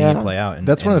and like seeing Yeah. it play out. And,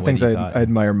 that's one and of the things way I you thought.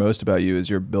 admire most about you is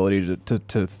your ability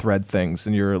to thread things,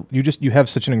 and you have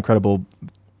such an incredible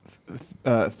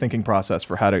thinking process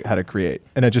for how to create,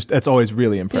 and it's always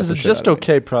really This impressive. is shit just out of me.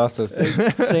 okay processing.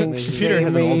 Peter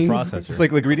has an old processor. It's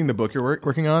like reading the book you're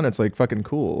working on. It's like fucking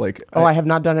cool. Like I have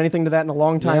not done anything to that in a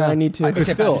long time. Yeah. I need to.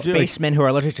 It's still Spacemen who are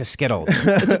allergic to Skittles.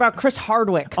 It's about Chris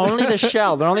Hardwick. Only the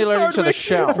shell. They're only allergic to the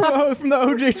shell. From the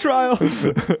OJ trial.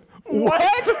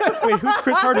 What? Wait, who's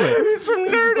Chris Hardwick? He's from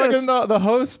fucking the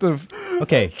host of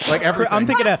Okay, like everything. I'm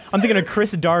thinking of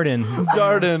Chris Darden.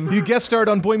 Darden. you guest starred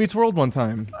on Boy Meets World one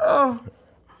time.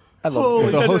 I love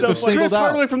it. The host of Singled Chris Out.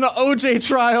 Hardwick from the OJ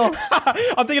trial.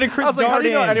 I'm thinking of Chris I was like, how do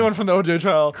you know Darden. anyone from the OJ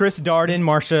trial? Chris Darden,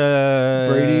 Marsha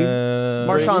Brady?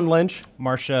 Marshawn Lynch.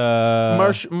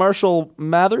 Marsha. Marshall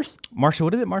Mathers? Marsha.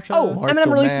 What is it? Marsha. Oh,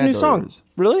 Eminem released a new song.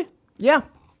 Really? Yeah.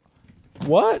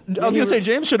 What? I was going to say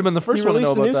James should have been the He first one to know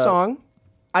released a about new that. song.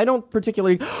 I don't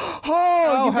particularly.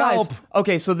 Oh, you guys. help.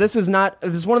 Okay, so this is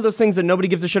one of those things that nobody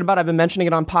gives a shit about. I've been mentioning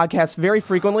it on podcasts very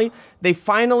frequently. They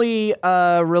finally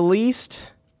released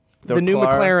the new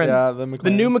McLaren. Yeah, the McLaren. The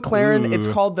new McLaren. It's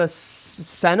called the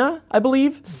Senna, I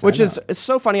believe, which is it's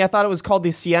so funny. I thought it was called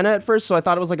the Sienna at first, so I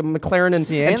thought it was like a McLaren and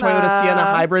Toyota Sienna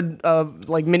hybrid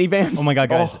like minivan. Oh my God,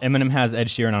 guys! Eminem has Ed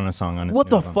Sheeran on a song on his What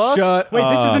new the album. fuck? Shut Wait,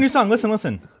 this is up. the new song.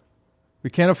 Listen. We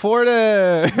can't afford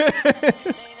it.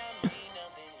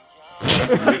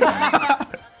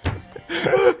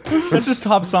 That's his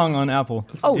top song on Apple.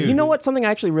 Oh, Dude. you know what? Something I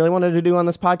actually really wanted to do on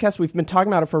this podcast. We've been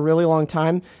talking about it for a really long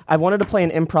time. I wanted to play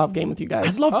an improv game with you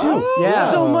guys. I'd love to.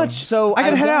 Yeah. So much. So I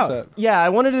gotta head down out. Yeah, I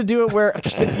wanted to do it where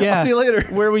Yeah. I'll see you later.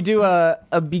 where we do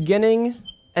a beginning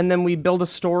and then we build a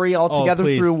story all together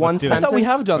please, through let's one do it. sentence. I thought we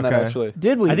have done that Okay. actually.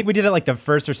 Did we? I think we did it like the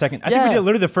first or second. I think we Yeah. did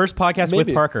literally the first podcast with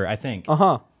Maybe. Parker, I think.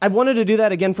 I've wanted to do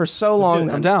that again for so long.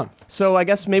 I'm down. So I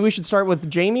guess maybe we should start with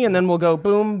Jamie and then we'll go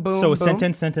boom, boom, So boom.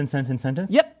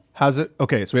 sentence. Yep. How's it?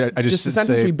 Okay, so I just Just a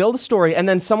sentence. say, We build a story and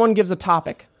then someone gives a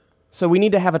topic. So we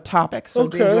need to have a topic. So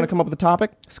James, you want to come up with a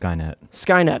topic? Skynet.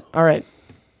 Skynet. All right.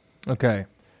 Okay.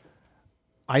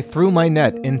 I threw my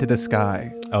net into the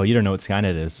sky. Oh, you don't know what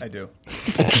Skynet is. I do.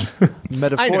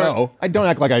 Metaphor- I know. I don't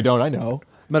act like I don't. I know.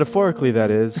 Metaphorically, that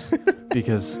is,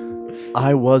 because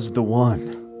I was the one.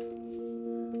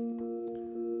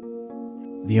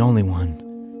 The only one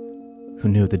who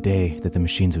knew the day that the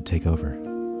machines would take over.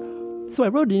 So I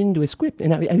wrote it into a script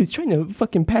and I was trying to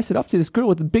fucking pass it off to this girl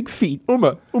with the big feet.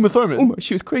 Uma Thurman. Oh my,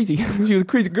 she was crazy. She was a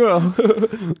crazy girl.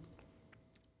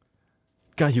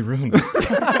 God, you ruined it.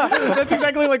 That's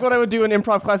exactly like what I would do in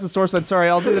improv class at Sourcehead. Sorry,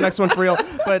 I'll do the next one for real.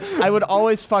 But I would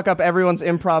always fuck up everyone's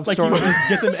improv story.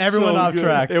 Get them everyone off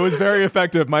track. It was very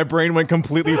effective. My brain went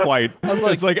completely white.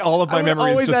 It's like all of my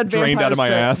memories just drained out of my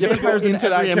ass. Vampires in Into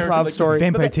that every character, improv like, story.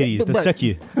 Vampire titties, they suck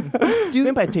you.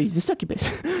 Vampire titties, the succubus.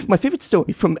 My favorite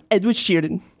story from Edward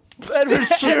Sheridan. Edward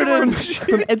Sheridan.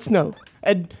 From Ed Snow.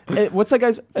 Ed what's that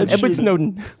guy's? Edward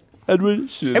Snowden. Edward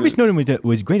Sheridan. Edward Snowden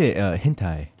was great at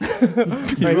hentai.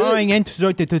 Drawing and So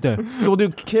we'll do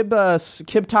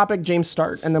Kib topic, James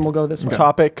start, and then we'll go this way.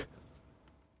 Topic: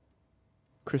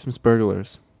 Christmas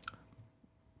burglars.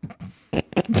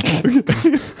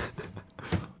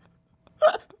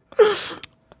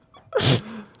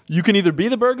 You can either be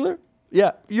the burglar.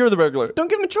 Yeah, you're the burglar. Don't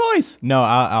give him a choice. No,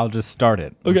 I'll just start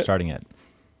it. I'm Okay. starting it.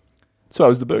 So I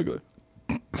was the burglar.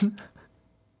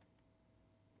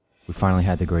 We finally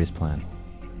had the greatest plan.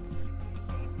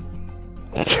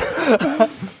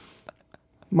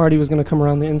 Marty was going to come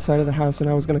around the inside of the house, and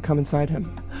I was going to come inside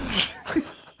him.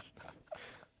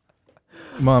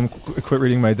 Mom, quit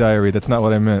reading my diary. That's not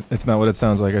what I meant. It's not what it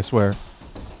sounds like, I swear.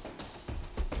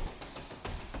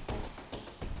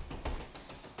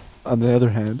 On the other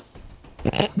hand,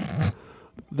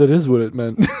 that is what it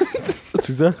meant. That's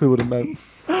exactly what it meant.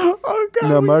 Oh, God.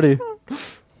 Now, Marty,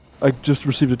 I just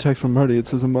received a text from Marty. It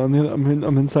says I'm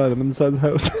inside. I'm inside the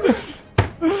house.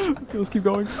 Okay, let's keep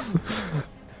going.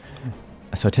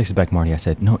 So I texted back Marty. I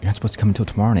said, "No, you're not supposed to come until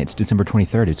tomorrow night. It's December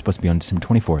 23rd. It's supposed to be on December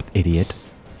 24th, idiot."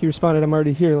 He responded, "I'm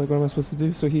already here. Like, what am I supposed to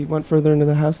do?" So he went further into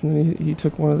the house, and then he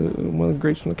took one of the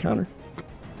grapes from the counter.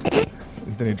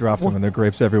 Then he dropped them, and there are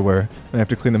grapes everywhere. And I have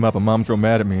to clean them up, and Mom's real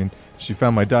mad at me, and she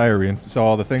found my diary and saw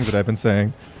all the things that I've been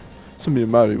saying. So me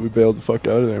and Marty, we bailed the fuck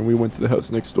out of there, and we went to the house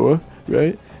next door,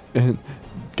 right? And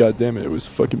god damn it was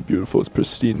fucking beautiful. It's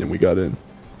pristine, and we got in.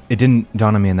 It didn't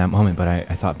dawn on me in that moment, but I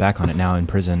thought back on it now in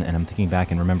prison, and I'm thinking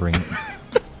back and remembering.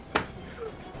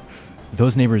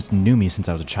 Those neighbors knew me since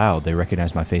I was a child. They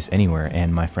recognized my face anywhere,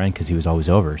 and my friend because he was always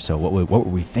over. So what were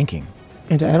we thinking?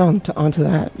 And to add onto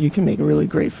that, you can make really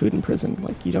great food in prison.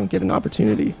 Like, you don't get an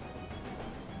opportunity.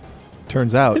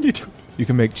 Turns out, you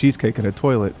can make cheesecake in a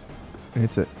toilet, and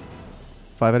it's a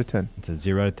 5 out of 10. It's a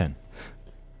 0 out of 10.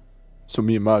 So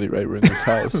me and Marty, right, were in this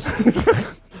house.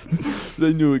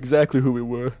 They knew exactly who we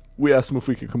were. We asked them if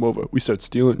we could come over. We started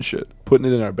stealing shit, putting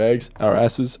it in our bags, our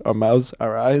asses, our mouths,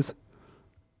 our eyes.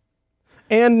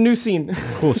 And new scene.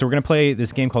 Cool. So we're gonna play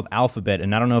this game called Alphabet,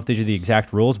 and I don't know if these are the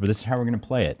exact rules, but this is how we're gonna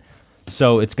play it.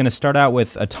 So it's gonna start out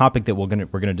with a topic that we're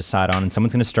gonna decide on, and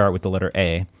someone's gonna start with the letter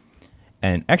A.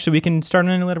 And actually, we can start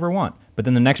on any letter we want. But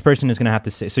then the next person is gonna have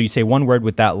to say. So you say one word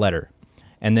with that letter,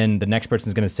 and then the next person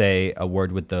is gonna say a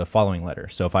word with the following letter.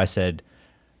 So if I said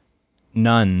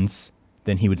nuns,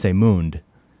 then he would say mooned,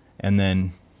 and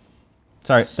then.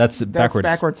 Sorry, that's backwards.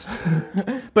 Backwards.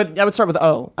 But I would start with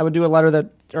O. I would do a word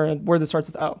that starts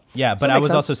with O. Yeah, Does but that I make was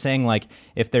sense? also saying, like,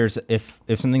 if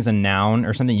something's a noun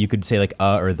or something, you could say like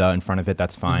or the in front of it.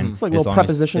 That's fine. It's like As little long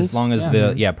prepositions. As long as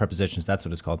prepositions. That's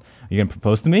what it's called. Are you gonna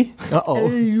propose to me? Uh-oh.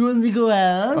 You want to go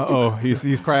out? Uh-oh, he's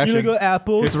crashing. You wanna go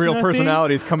apples? His real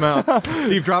personality's come out.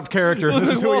 Steve dropped character. This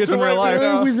is who he is in real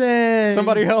life.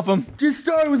 Somebody help him. Just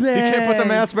start with that. He can't put the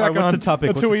mask back on. What's the topic?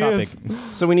 That's who he is.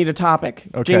 So we need a topic.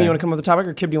 Okay. Jamie, you want to come up with a topic,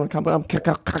 or Kib, do you want to come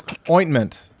up?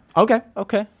 Ointment. Okay.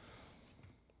 Okay.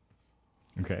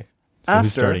 Okay. So After.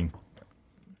 who's starting?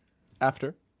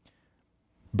 After.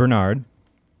 Bernard.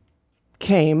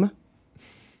 Came.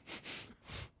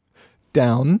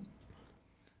 Down.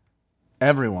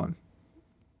 Everyone.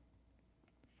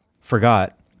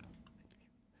 Forgot.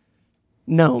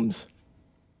 Gnomes.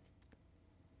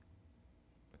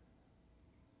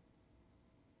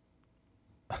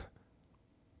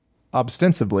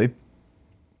 ostensibly.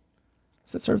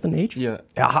 Does it start with an H? Yeah.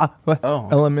 What? Oh.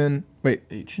 Element. Wait.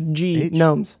 G. H?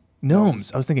 Gnomes.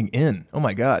 Gnomes. I was thinking in. Oh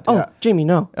my god. Oh, Yeah. Jamie,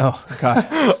 no. Oh god.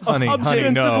 honey,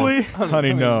 no.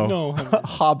 Honey, no. No.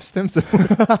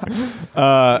 Ostensibly.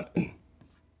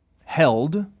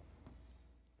 Held.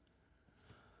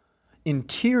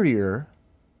 Interior.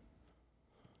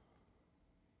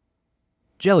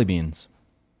 Jelly beans.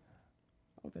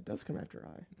 Oh, that does come after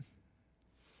I.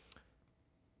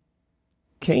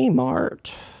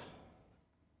 Kmart.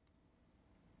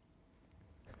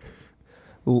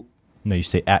 No, you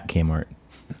say at Kmart.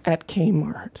 At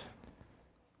Kmart.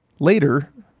 Later.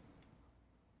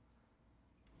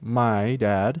 My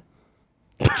dad.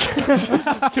 All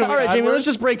right, Jamie, let's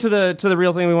just break to the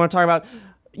real thing we want to talk about.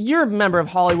 You're a member of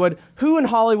Hollywood. Who in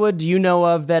Hollywood do you know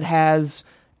of that has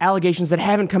allegations that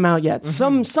haven't come out yet?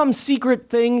 Some secret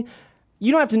thing.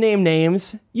 You don't have to name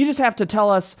names. You just have to tell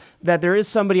us that there is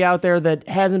somebody out there that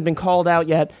hasn't been called out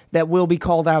yet that will be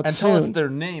called out And soon. tell us their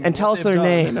name. And tell us their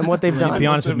name and what they've done. Be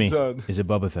honest with me. done? Is it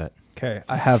Boba Fett? Okay.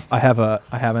 I have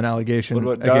an allegation What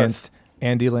about Darth? against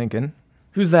Andy Lincoln.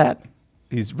 Who's that?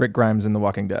 He's Rick Grimes in The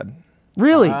Walking Dead.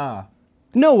 Really? Ah.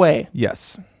 No way.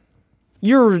 Yes.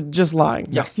 You're just lying.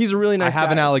 Yes. He's a really nice I have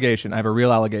guy. an allegation. I have a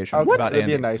real allegation Oh, about that'd be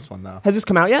Andy. a nice one, though. Has this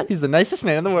come out yet? He's the nicest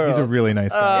man in the world. He's a really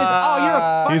nice guy. Oh, you're a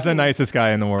fucking... He's the nicest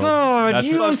guy in the world. God, That's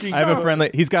you I have a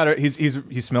friendly. He's got a.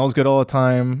 He smells good all the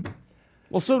time.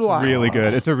 Well, so do I. Really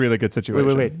good. It's a really good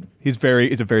situation. wait. He's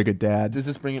a very good dad. Does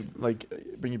this bring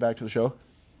you back to the show?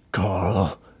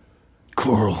 Carl.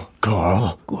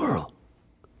 Squirrel.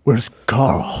 Where's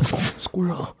Carl?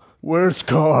 Squirrel. Where's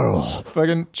Carl?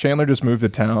 Fucking Chandler just moved to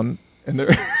town, and we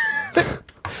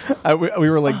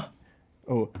were like,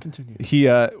 oh, Continue.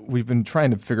 we've been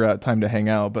trying to figure out time to hang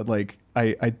out, but like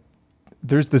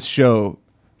there's this show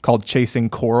called Chasing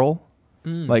Coral,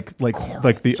 like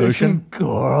the ocean.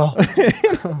 Carl.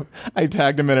 I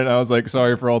tagged him in it, and I was like,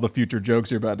 sorry for all the future jokes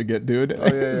you're about to get, dude. yeah, He's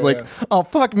yeah, like, oh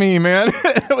fuck me, man.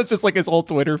 It was just like his whole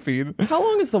Twitter feed. How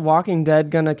long is The Walking Dead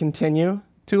gonna continue?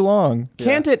 Too long.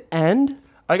 Can't it end?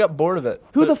 I got bored of it.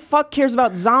 Who the fuck cares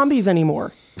about zombies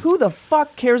anymore? Who the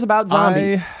fuck cares about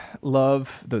zombies? I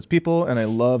love those people and I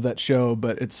love that show,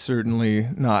 but it's certainly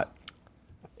not.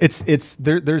 There's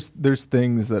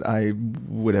things that I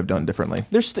would have done differently.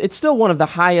 It's still one of the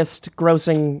highest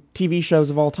grossing TV shows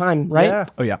of all time, right? Yeah.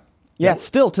 Oh yeah. Yeah,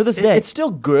 still to this day. It's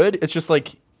still good. It's just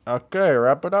like, okay,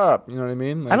 wrap it up. You know what I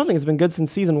mean? I don't think it's been good since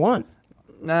season 1.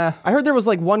 Nah. I heard there was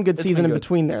like one good It's season been in good.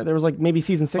 between there. There was like maybe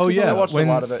season 6 Oh, or yeah. I something. watched when-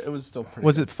 a lot of it. It was still pretty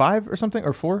Was good. it 5 or something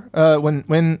or 4?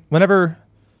 Whenever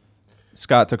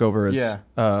Scott took over as Yeah.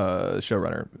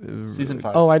 showrunner. Season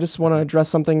 5. Oh, I just want to address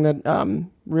something that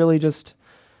really just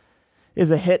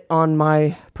is a hit on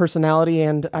my personality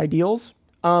and ideals.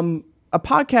 A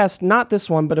podcast, not this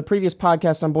one, but a previous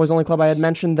podcast on Boys Only Club, I had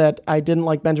mentioned that I didn't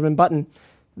like Benjamin Button.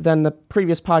 Then the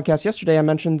previous podcast yesterday, I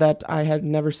mentioned that I had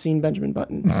never seen Benjamin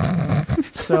Button.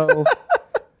 So,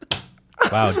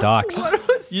 Wow,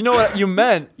 doxed. You know what you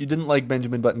meant? You didn't like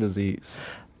Benjamin Button disease.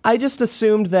 I just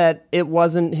assumed that it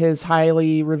wasn't one of his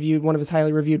highly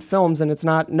reviewed films, and it's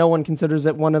not. No one considers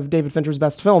it one of David Fincher's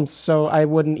best films, so I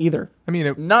wouldn't either. I mean,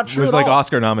 it Not true was at like all.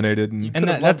 Oscar nominated. And And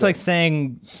loved that's it. like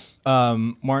saying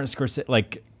Martin Scorsese,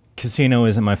 like Casino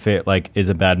isn't my favorite, like is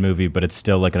a bad movie, but it's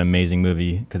still like an amazing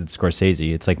movie because it's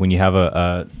Scorsese. It's like when you have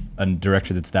a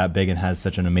director that's that big and has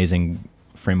such an amazing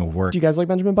frame of work. Do you guys like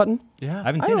Benjamin Button? Yeah. I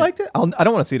haven't I seen liked it. I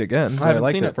don't want to see it again. I haven't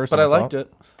liked seen it it, first but time I saw liked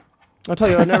it. I'll tell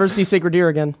you, I'll never see Sacred Deer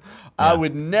again. I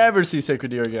would never see Sacred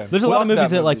Deer again. There's a lot of Fuck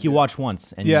movies that movie, like you dude. watch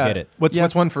once and Yeah. you get it.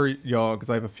 What's one for y'all? Because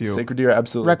I have a few. Sacred Deer,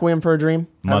 absolutely. Requiem for a Dream.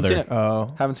 Haven't seen Mother. it.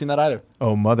 Oh, Haven't seen that either.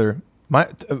 Mother. I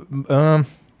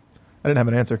didn't have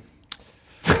an answer.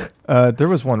 There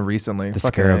was one recently. The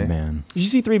Fucking Scarab A. Man. Did you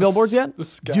see Three Billboards yet?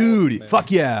 Dude,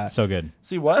 fuck yeah. So good.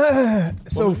 See what?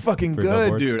 So fucking Three good,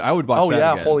 Billboards? dude. I would watch Oh that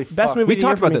yeah, again. holy fuck. Best movie We of the year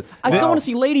talked for about me. this. I still Wow. want to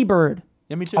see Lady Bird.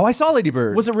 Yeah, me too. Oh, I saw Lady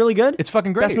Bird. Was it really good? It's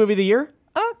fucking great. Best movie of the year?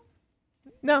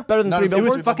 No, Better than Not Three as good as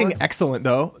Billboards? Three fucking Billboards? excellent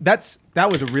though.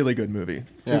 That was a really good movie.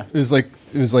 Yeah. It was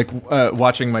like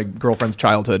watching my girlfriend's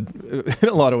childhood in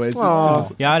a lot of ways. Aw.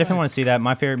 Yeah, I definitely want to see that.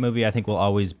 My favorite movie, I think,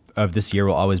 of this year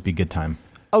will always be Good Time.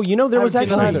 Oh, you know, there was haven't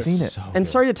seen actually... it either. Seen it. So And good.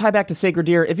 sorry to tie back to Sacred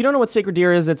Deer. If you don't know what Sacred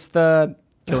Deer is, it's the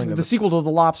Killing of the it. sequel to The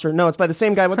Lobster. No, it's by the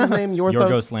same guy. What's his name?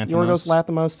 Yorgos Lanthimos.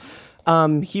 Yorgos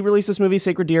Lanthimos. He released this movie,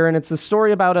 Sacred Deer, and it's a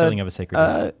story about Killing of a Sacred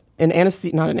Deer. not an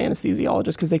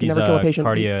anesthesiologist because they can He's never kill a a patient.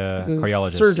 He's a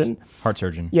cardiologist. surgeon. Heart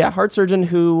surgeon. Yeah, heart surgeon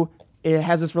who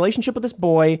has this relationship with this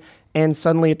boy, and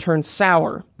suddenly it turns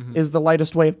sour, is the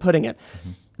lightest way of putting it.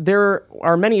 There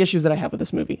are many issues that I have with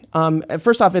this movie.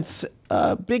 First off, it's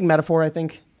a big metaphor, I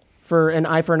think, for an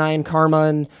eye and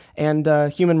karma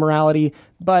and human morality.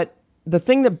 But the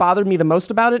thing that bothered me the most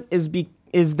about it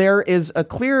is there is a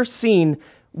clear scene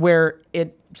where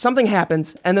something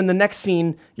happens, and then the next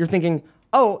scene you're thinking,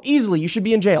 oh, easily you should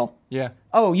be in jail. Yeah.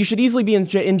 Oh, you should easily be in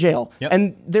jail. Yep.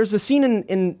 And there's a scene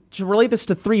in to relate this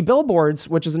to Three Billboards,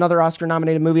 which is another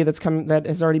Oscar-nominated movie that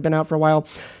has already been out for a while.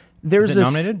 There's Is it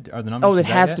nominated? Are the Oh, nominations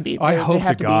it has out to yet? be. I They hope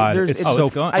have to God. There's- It's Oh, so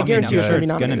it's going. I guarantee I'm it's sure gonna be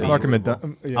it's going to nominated. be. Markham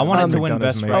and I want it to win McDonough's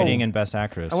Best amazing. Writing and Best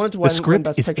Actress. I wanted to The win script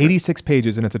Best is Picture. 86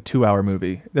 pages and it's a 2-hour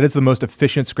movie. That is the most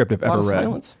efficient script I've A lot ever of read.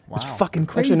 silence. It's fucking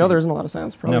crazy. Actually, no, there isn't a lot of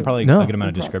silence. Probably. No, probably No. a good amount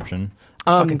of description. It's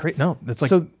fucking great. No, it's like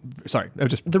so sorry.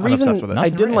 The I'm reason obsessed with it. I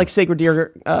Nothing didn't right. like Sacred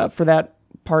Deer for that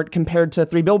part compared to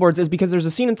Three Billboards is because there's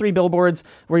a scene in Three Billboards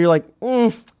where you're like,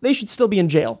 they should still be in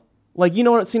jail. Like, you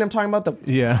know what scene I'm talking about? The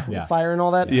Yeah. fire and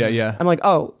all that? Yeah. I'm like,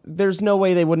 oh, there's no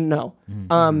way they wouldn't know.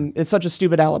 It's such a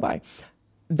stupid alibi.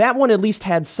 That one at least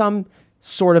had some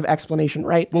sort of explanation,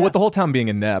 right? Well, with the whole town being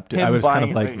inept, Him I was kind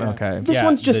of buying- like, okay. This Yeah,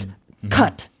 one's just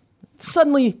cut.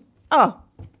 Suddenly,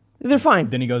 they're fine.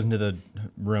 Then he goes into the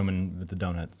room and with the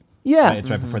donuts. Yeah. Right, it's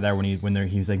right before that when he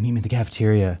was like, meet me in the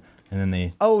cafeteria, and then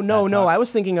they. Oh, no. that talk. I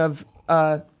was thinking of,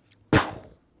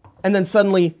 and then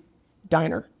suddenly,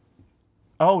 diner.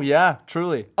 Oh yeah,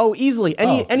 truly. Oh, easily.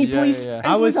 Any yeah, police, yeah, yeah. Any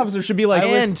I police was- officer should be like,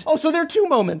 And- oh, so there are two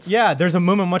moments. Yeah, there's a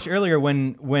moment much earlier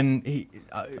when he.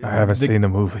 I haven't seen the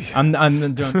movie. Don't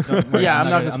worry, Yeah, I'm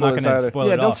not gonna spoil this either. spoil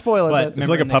Yeah, it don't all. spoil it, But but- It's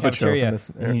remember like a in the puppet show from cafeteria,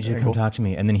 this I need you to come angle. talk to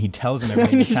me, and then he tells him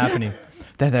everything that's happening.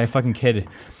 That fucking kid.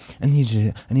 I need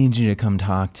you to come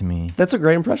talk to me. That's a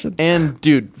great impression. And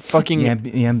dude, fucking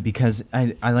Yeah, because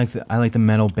I like the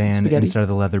metal band Spaghetti? instead of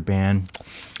the leather band.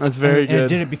 that's very And I good.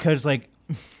 did it because like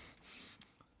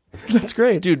That's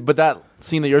great. Dude, but that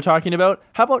scene that you're talking about,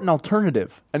 how about an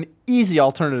alternative? An easy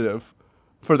alternative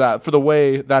for that, for the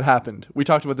way that happened. We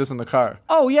talked about this in the car.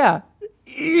 Oh, yeah.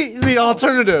 Easy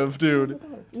alternative, dude.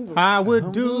 I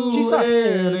would do She sucked.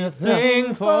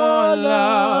 anything for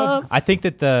love. I think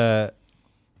that the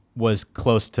was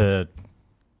close to.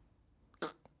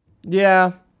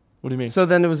 Yeah. What do you mean? So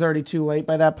then it was already too late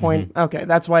by that point. Okay,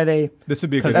 that's why they This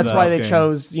would be a good. that's why they game.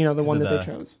 chose, the one that of they the-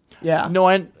 chose. Yeah. No,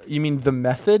 you mean the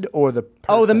method or the person?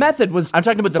 Oh, the method was I'm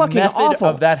talking about the fucking method awful.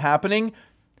 of that happening.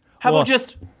 How Well- about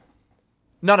just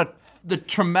the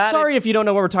traumatic? Sorry if you don't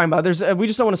know what we're talking about. There's we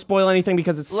just don't want to spoil anything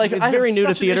because it's like it's I have very new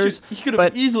to such an issue. theaters. He could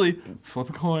but have easily flip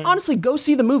a coin. honestly, go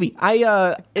see the movie.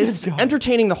 It's God.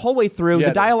 entertaining the whole way through. Yeah, The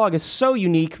it is. dialogue is so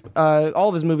unique. All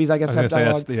of his movies, I guess, was have gonna say,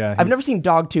 dialogue. that's- yeah, I've never he's- seen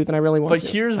Dogtooth, and I really want But to.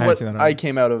 here's I haven't what seen that I either.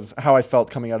 came out of, how I felt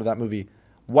coming out of that movie.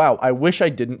 Wow, I wish I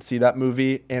didn't see that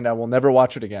movie, and I will never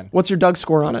watch it again. What's your Doug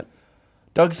score on it?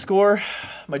 Doug's score,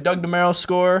 my Doug DeMero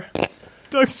score,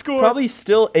 Doug's score. probably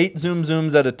still 8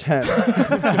 zooms out of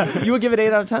 10. You would give it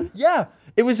 8 out of 10? Yeah,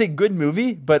 it was a good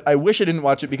movie, but I wish I didn't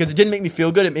watch it because it didn't make me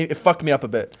feel good. It fucked me up a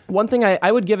bit. One thing I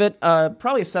would give it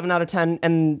probably a 7 out of 10,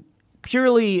 and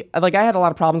purely, like, I had a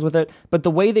lot of problems with it, but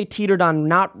the way they teetered on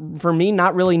not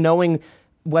really knowing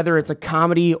whether it's a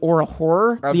comedy or a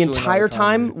horror Absolutely the not a entire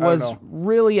time comedy. I don't was know.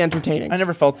 really entertaining. I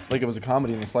never felt like it was a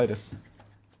comedy in the slightest.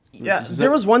 Yeah,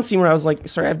 there was one scene where I was like,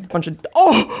 sorry, I have a bunch of...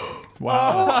 Oh!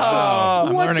 Wow.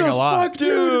 I'm learning a lot. Fuck, dude?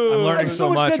 I'm learning There's so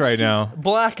much dead right skin. now.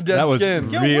 Black dead That was skin.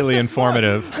 really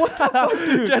informative.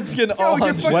 Dead skin on.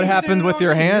 What happened with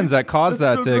your hands that caused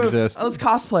that to exist? Let's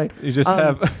cosplay. You just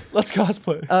have. Let's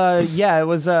cosplay. Yeah, it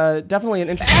was definitely an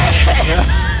interesting...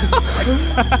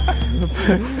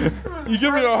 You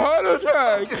give me a heart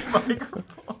attack.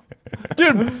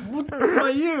 Dude, look at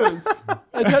my ears. I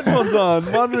had headphones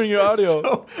on, monitoring your audio.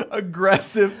 So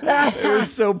aggressive. It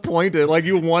was so pointed. Like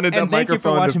you wanted that And thank you for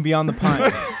microphone watching Beyond the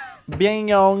Pine. Bing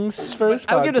Yong's first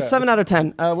I would give it a podcast. 7 out of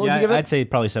 10. What would you give it? I'd say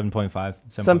probably 7.5.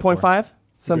 7.5?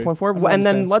 7.4. And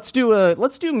then let's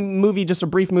do movie, just a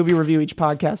brief movie review each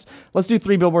podcast. Let's do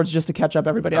 3 billboards just to catch up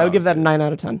everybody. I would give that a 9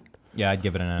 out of 10. Yeah, I'd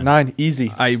give it a 9. 9,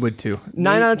 easy. I would too.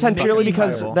 9 out of 10 purely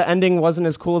because Incredible. the ending wasn't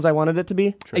as cool as I wanted it to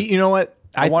be. You know what?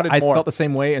 I wanted I more. felt the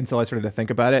same way until I started to think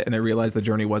about it, and I realized the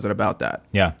journey wasn't about that.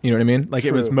 Yeah. You know what I mean? Like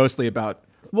it was True. mostly about.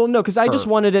 Well, no, because I just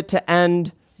wanted it to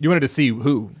end. You wanted to see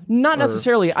who. Not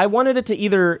necessarily. I wanted it to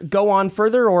either go on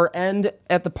further or end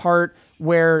at the part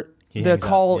where He the hangs up,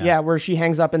 call, yeah. where she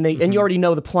hangs up and and you already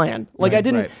know the plan. Like Right, I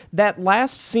didn't. right. That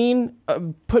last scene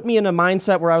put me in a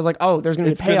mindset where I was like, oh, there's going to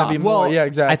be It's a gonna payoff. be more. Well, Yeah,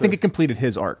 exactly. I think it completed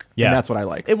his arc. Yeah. And that's what I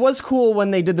like. it was cool when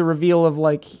they did the reveal of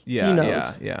like yeah, he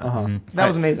knows. yeah. That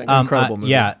was amazing. Incredible movie.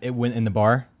 Yeah, it went in the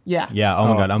bar. yeah. Yeah. Oh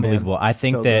my Oh, god, man. unbelievable. I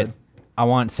think So that good. I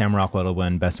want Sam Rockwell to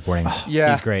win Best Supporting.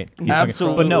 Yeah. He's great. He's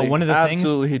Absolutely. fucking- But no, one of the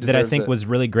Absolutely, he things that I deserves think it. was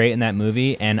really great in that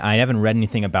movie, and I haven't read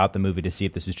anything about the movie to see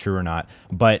if this is true or not,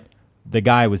 but the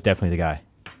guy was definitely the guy.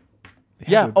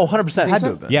 Yeah. Oh, 100%. Had to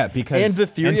have been. Yeah, because And the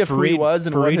theory of who he was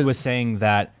and what Fareed his- was saying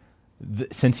that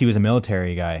since he was a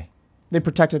military guy, They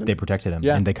protected him. they protected him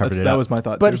Yeah. and they covered it That up. was my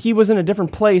thought. but too. he was in a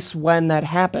different place when that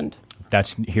happened.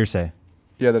 That's hearsay.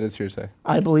 Yeah, that is hearsay.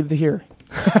 I believe the here.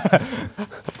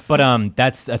 But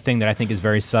that's a thing that I think is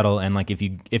very subtle, and like if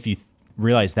you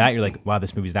realize that, you're like, wow,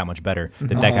 this movie's that much better.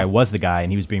 That guy was the guy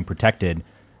and he was being protected,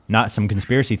 not some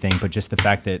conspiracy thing, but just the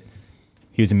fact that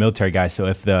he was a military guy. So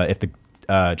if the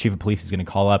chief of police is going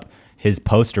to call up his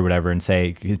post or whatever and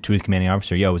say to his commanding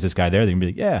officer, "Yo, was this guy there?" They're gonna be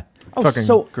like, "Yeah." Oh, Fucking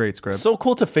so great script. So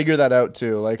cool to figure that out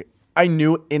too. Like I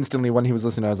knew instantly when he was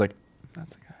listening. I was like,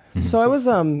 "That's the guy." So I was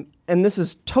and this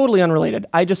is totally unrelated.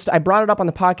 I brought it up on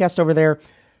the podcast over there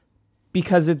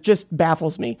because it just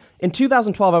baffles me. In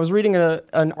 2012, I was reading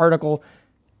an article.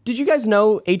 Did you guys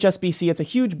know HSBC? It's a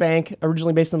huge bank,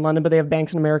 originally based in London, but they have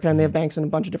banks in America and they have banks in a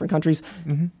bunch of different countries.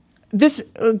 This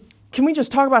can we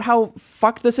just talk about how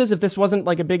fucked this is? If this wasn't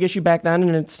like a big issue back then,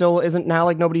 and it still isn't now,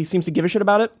 like nobody seems to give a shit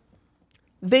about it.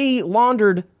 They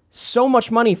laundered so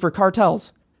much money for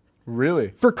cartels.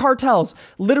 Really? For cartels,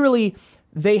 literally,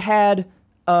 they had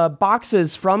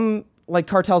boxes from like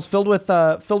cartels filled with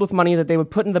money that they would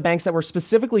put in the banks that were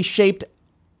specifically shaped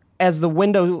as the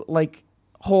window like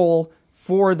hole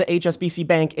for the HSBC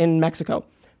bank in Mexico.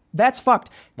 That's fucked.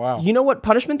 Wow. You know what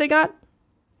punishment they got?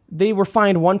 They were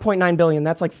fined 1.9 billion.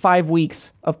 That's like 5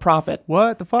 weeks of profit.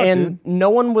 What the fuck, And dude? no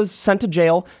one was sent to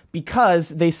jail because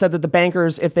they said that the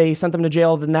bankers, if they sent them to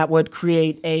jail, then that would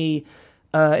create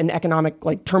an economic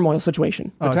like turmoil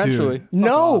situation. Oh, dude. Potentially.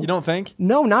 No. You don't think?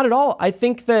 No, not at all. I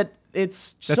think that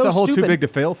it's That's so the whole stupid. too big to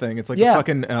fail thing. It's like Yeah. the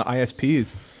fucking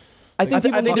ISPs. I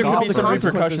think, I think there could be the some consequences.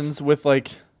 repercussions with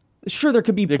like. Sure, there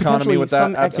could be The economy potentially with that,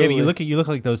 some. Yeah, absolutely. but you look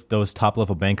like those top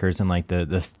level bankers and like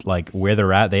the like where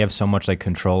they're at. They have so much like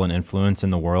control and influence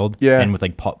in the world. Yeah. And with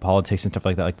like politics and stuff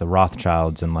like that, like the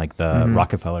Rothschilds and like the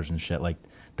Rockefellers and shit. Like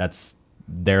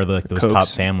they're like those Kochs. top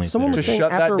families. Someone that was To are- saying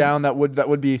shut after- that down, that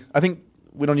would be. I think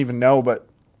we don't even know, but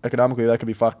economically that could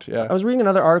be fucked. Yeah. I was reading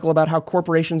another article about how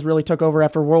corporations really took over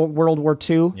after World War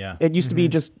II. Yeah. It used to be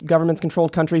just governments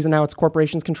controlled countries, and now it's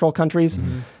corporations control countries.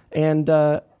 And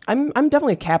I'm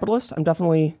definitely a capitalist. I'm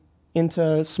definitely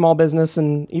into small business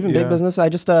and even big Yeah. business. I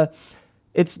just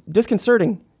it's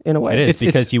disconcerting in a way. It is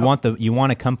It's- because you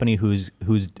want a company who's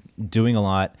doing a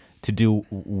lot to do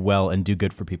well and do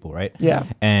good for people, right? Yeah.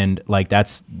 And like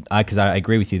that's because I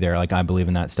agree with you there. Like I believe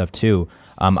in that stuff too.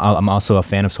 I'm also a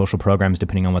fan of social programs,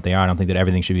 depending on what they are. I don't think that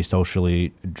everything should be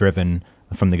socially driven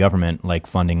from the government, like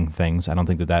funding things. I don't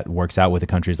think that works out with a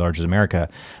country as large as America.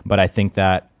 But I think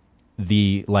that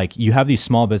you have these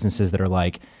small businesses that are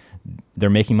like, they're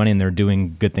making money and they're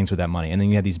doing good things with that money. And then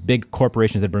you have these big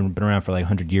corporations that have been around for like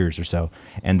 100 years or so,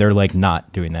 and they're like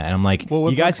not doing that. And I'm like, Well,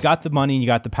 what you guys bugs- got the money, and you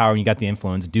got the power, and you got the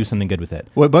influence. Do something good with it.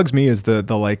 What bugs me is the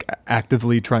like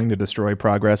actively trying to destroy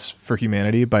progress for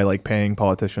humanity by like paying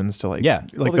politicians to like Yeah.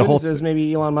 like Well, the the whole good news is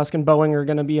maybe Elon Musk and Boeing are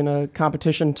going to be in a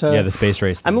competition to. Yeah, the space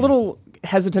race. I'm a thing. little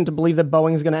hesitant to believe that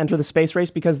Boeing is going to enter the space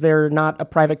race because they're not a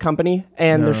private company,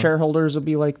 and their shareholders will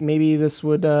be like, maybe this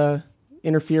would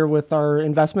interfere with our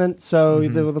investment, so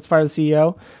let's fire the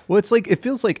CEO. well, it's like it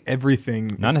feels like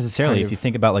everything. Not is necessarily. kind If of- you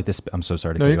think about like this, I'm so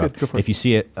sorry to No, cut you're you good. off. Go for it. If you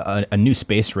see a new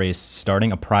space race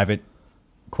starting, a private,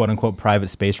 quote unquote, private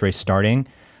space race starting,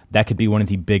 that could be one of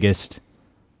the biggest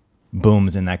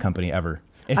booms in that company ever.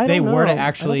 If I they don't were know. to I don't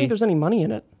actually, think there's any money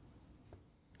in it.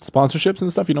 Sponsorships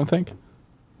and stuff. You don't think?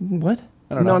 What?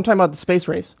 I don't No, know. I'm talking about the space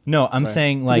race. no, I'm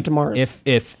saying like to Mars.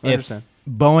 if I understand.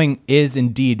 Boeing is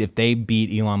indeed, if they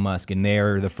beat Elon Musk and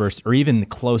they're the first, or even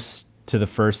close to the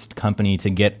first company to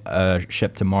get a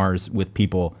ship to Mars with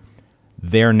people,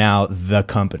 they're now the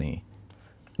company.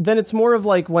 Then it's more of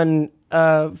like when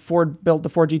Ford built the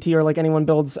Ford GT, or like anyone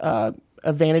builds a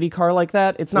vanity car like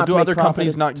that. It's not Do to make other profit,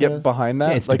 companies it's not to- get behind that?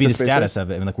 Yeah, it's like to be the space status race?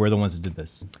 of it. And like we're the ones that did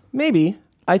this. Maybe.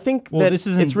 I think Well, that this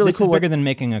isn't. it's really this cool. is bigger what- than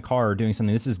making a car or doing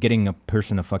something. This is getting a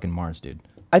person to fucking Mars, dude.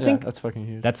 I Yeah, think that's fucking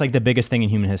huge. That's like the biggest thing in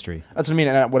human history. That's what I mean.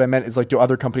 And what I meant is like, do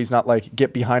other companies not like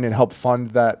get behind and help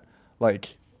fund that,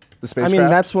 like the spacecraft?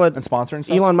 that's what and sponsor and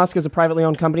stuff. Elon Musk is a privately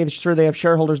owned company. Sure, they have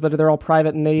shareholders, but they're all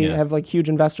private and they Yeah. have like huge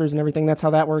investors and everything. That's how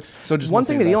that works. So just one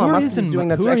mostly thing that Elon Who are Musk his is doing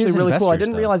that's who are actually his really cool. I investors,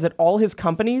 didn't though? realize that all his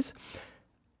companies,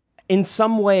 in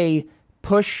some way,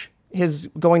 push his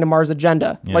going to Mars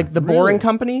agenda. Yeah. Like the Boring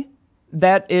Company,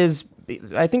 that is.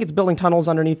 I think it's building tunnels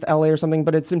underneath LA or something,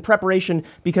 but it's in preparation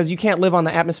because you can't live on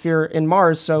the atmosphere in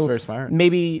Mars. So That's very smart.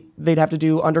 maybe they'd have to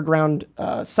do underground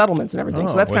settlements and everything.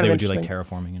 So that's Or kind they of would do interesting. like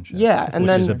terraforming and shit. Yeah, and which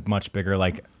then- is a much bigger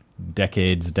like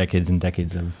decades and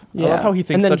decades of. I love how he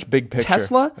thinks And then such big picture.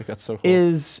 Tesla like that's so cool.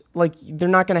 is like they're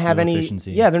not going to have Fuel any.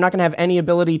 efficiency. Yeah, they're not going to have any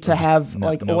ability to just have no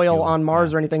oil fuel. on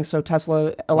Mars or anything. So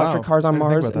Tesla electric Wow. cars on I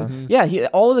didn't Mars. think about And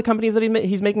all of the companies that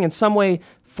he's making in some way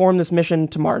form this mission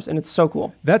to Mars, and it's so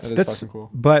cool. That's That is that's fucking cool.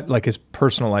 But like his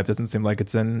personal life doesn't seem like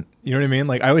it's in. You know what I mean?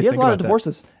 Like I always He has think a lot about of that.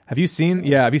 divorces. Have you seen?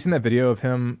 Yeah, have you seen that video of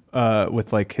him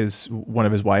with like one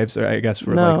of his wives? Or I guess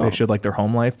where No. like they showed like their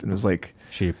home life, and it was like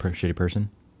Shitty person.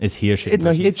 Is he a shitty it's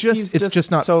person? it's just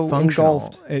not so functional.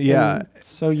 engulfed. Yeah, and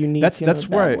so unique. that's in a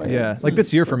where bad way. yeah. Like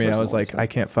this year for me, I personal was like, stuff. I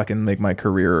can't fucking make my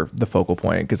career the focal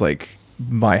point because like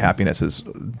my happiness is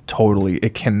totally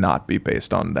it cannot be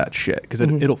based on that shit because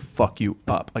it'll fuck you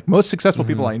up. Like most successful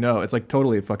people I know, it's like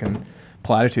totally a fucking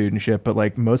platitude and shit, but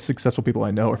like most successful people I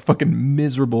know are fucking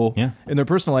miserable in their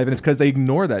personal life, and it's because they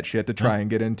ignore that shit to try and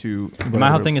get into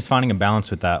My whole thing is finding a balance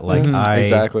with that. Like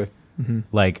exactly.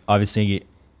 like obviously,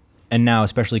 and now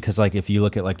especially because like if you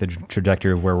look at like the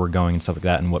trajectory of where we're going and stuff like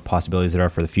that, and what possibilities there are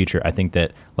for the future, I think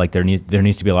that like there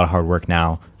needs to be a lot of hard work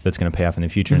now that's going to pay off in the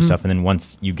future and stuff. And then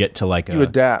once you get to like You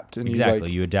adapt and exactly,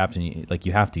 you you adapt and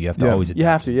you have to Yeah. always adapt. you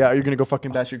have to. Yeah, you're gonna go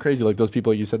fucking batshit crazy like those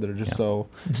people you said that are just so.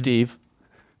 Steve,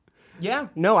 Yeah,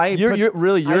 no, you're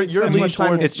spend too much time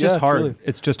towards. it's just hard. truly.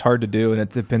 It's just hard to do, and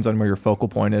it depends on where your focal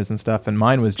point is and stuff. And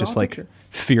mine was just Draw a like picture.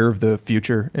 fear of the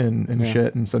future and Yeah.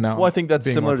 shit. And so now, Well, I think that's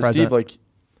being similar more to Steve, present. like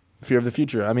fear of the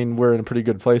future. I mean, we're in a pretty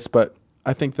good place, but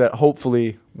I think that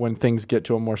hopefully when things get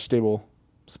to a more stable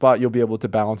spot, you'll be able to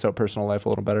balance out personal life a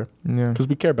little better yeah, because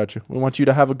we care about you. We want you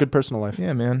to have a good personal life.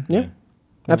 yeah, man. Yeah,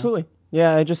 absolutely.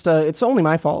 Yeah, I just it's only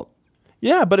my fault.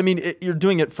 Yeah, but I mean, you're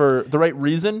doing it for the right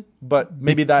reason, but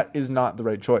maybe that is not the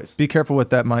right choice. Be careful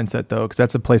with that mindset though, because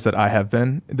that's a place that I have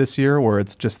been this year, where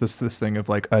it's just this thing of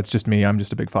like, it's just me, I'm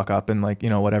just a big fuck up, and like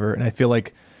whatever. And I feel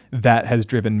like that has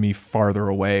driven me farther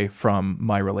away from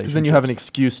my relationship. Because then you have an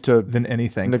excuse to than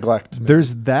anything. neglect. maybe.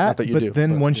 There's Not that, that you but do,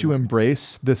 then but, once you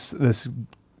embrace this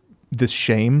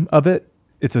shame of it,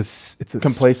 it's a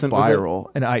Complacent with it?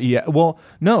 spiral. And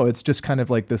no, it's just kind of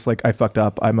like this, like I fucked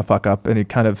up, I'm a fuck up, and you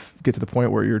kind of get to the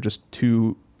point where you're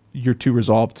too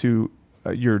resolved to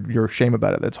your shame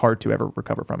about it. That's hard to ever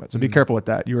recover from it. So be careful with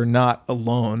that. You are not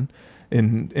alone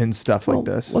in stuff like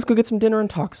this. Let's go get some dinner and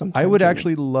talk sometime. I would Jamie.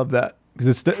 actually love that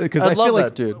because I I'd feel love like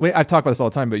that, dude. Wait, I've talked about this all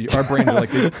the time, but our brains are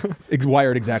like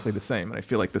wired exactly the same, and I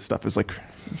feel like this stuff is like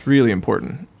it's really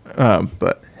important.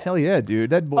 But hell yeah, dude,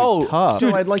 that boy's tough.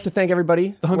 So I'd like to thank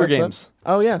everybody. The Hunger What's up? Games.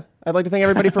 Oh yeah, I'd like to thank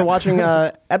everybody for watching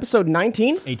episode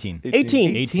 19. 18.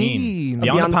 18.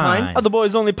 Beyond the Pine. Oh, the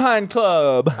Boys Only Pine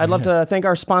Club. I'd love to thank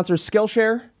our sponsors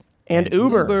Skillshare and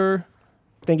Uber.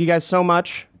 Thank you guys so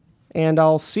much, and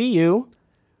I'll see you.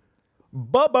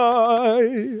 Bye-bye.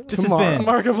 This has been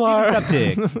Markiplier.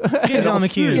 Septic. James Allen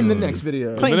McCune. in the next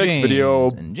video. Plain In the next James video.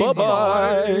 and James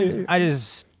Bye-bye. Allen. I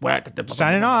just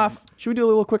signing off. Should we do a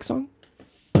little quick song?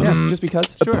 Just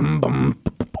because.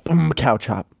 Cow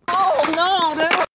chop.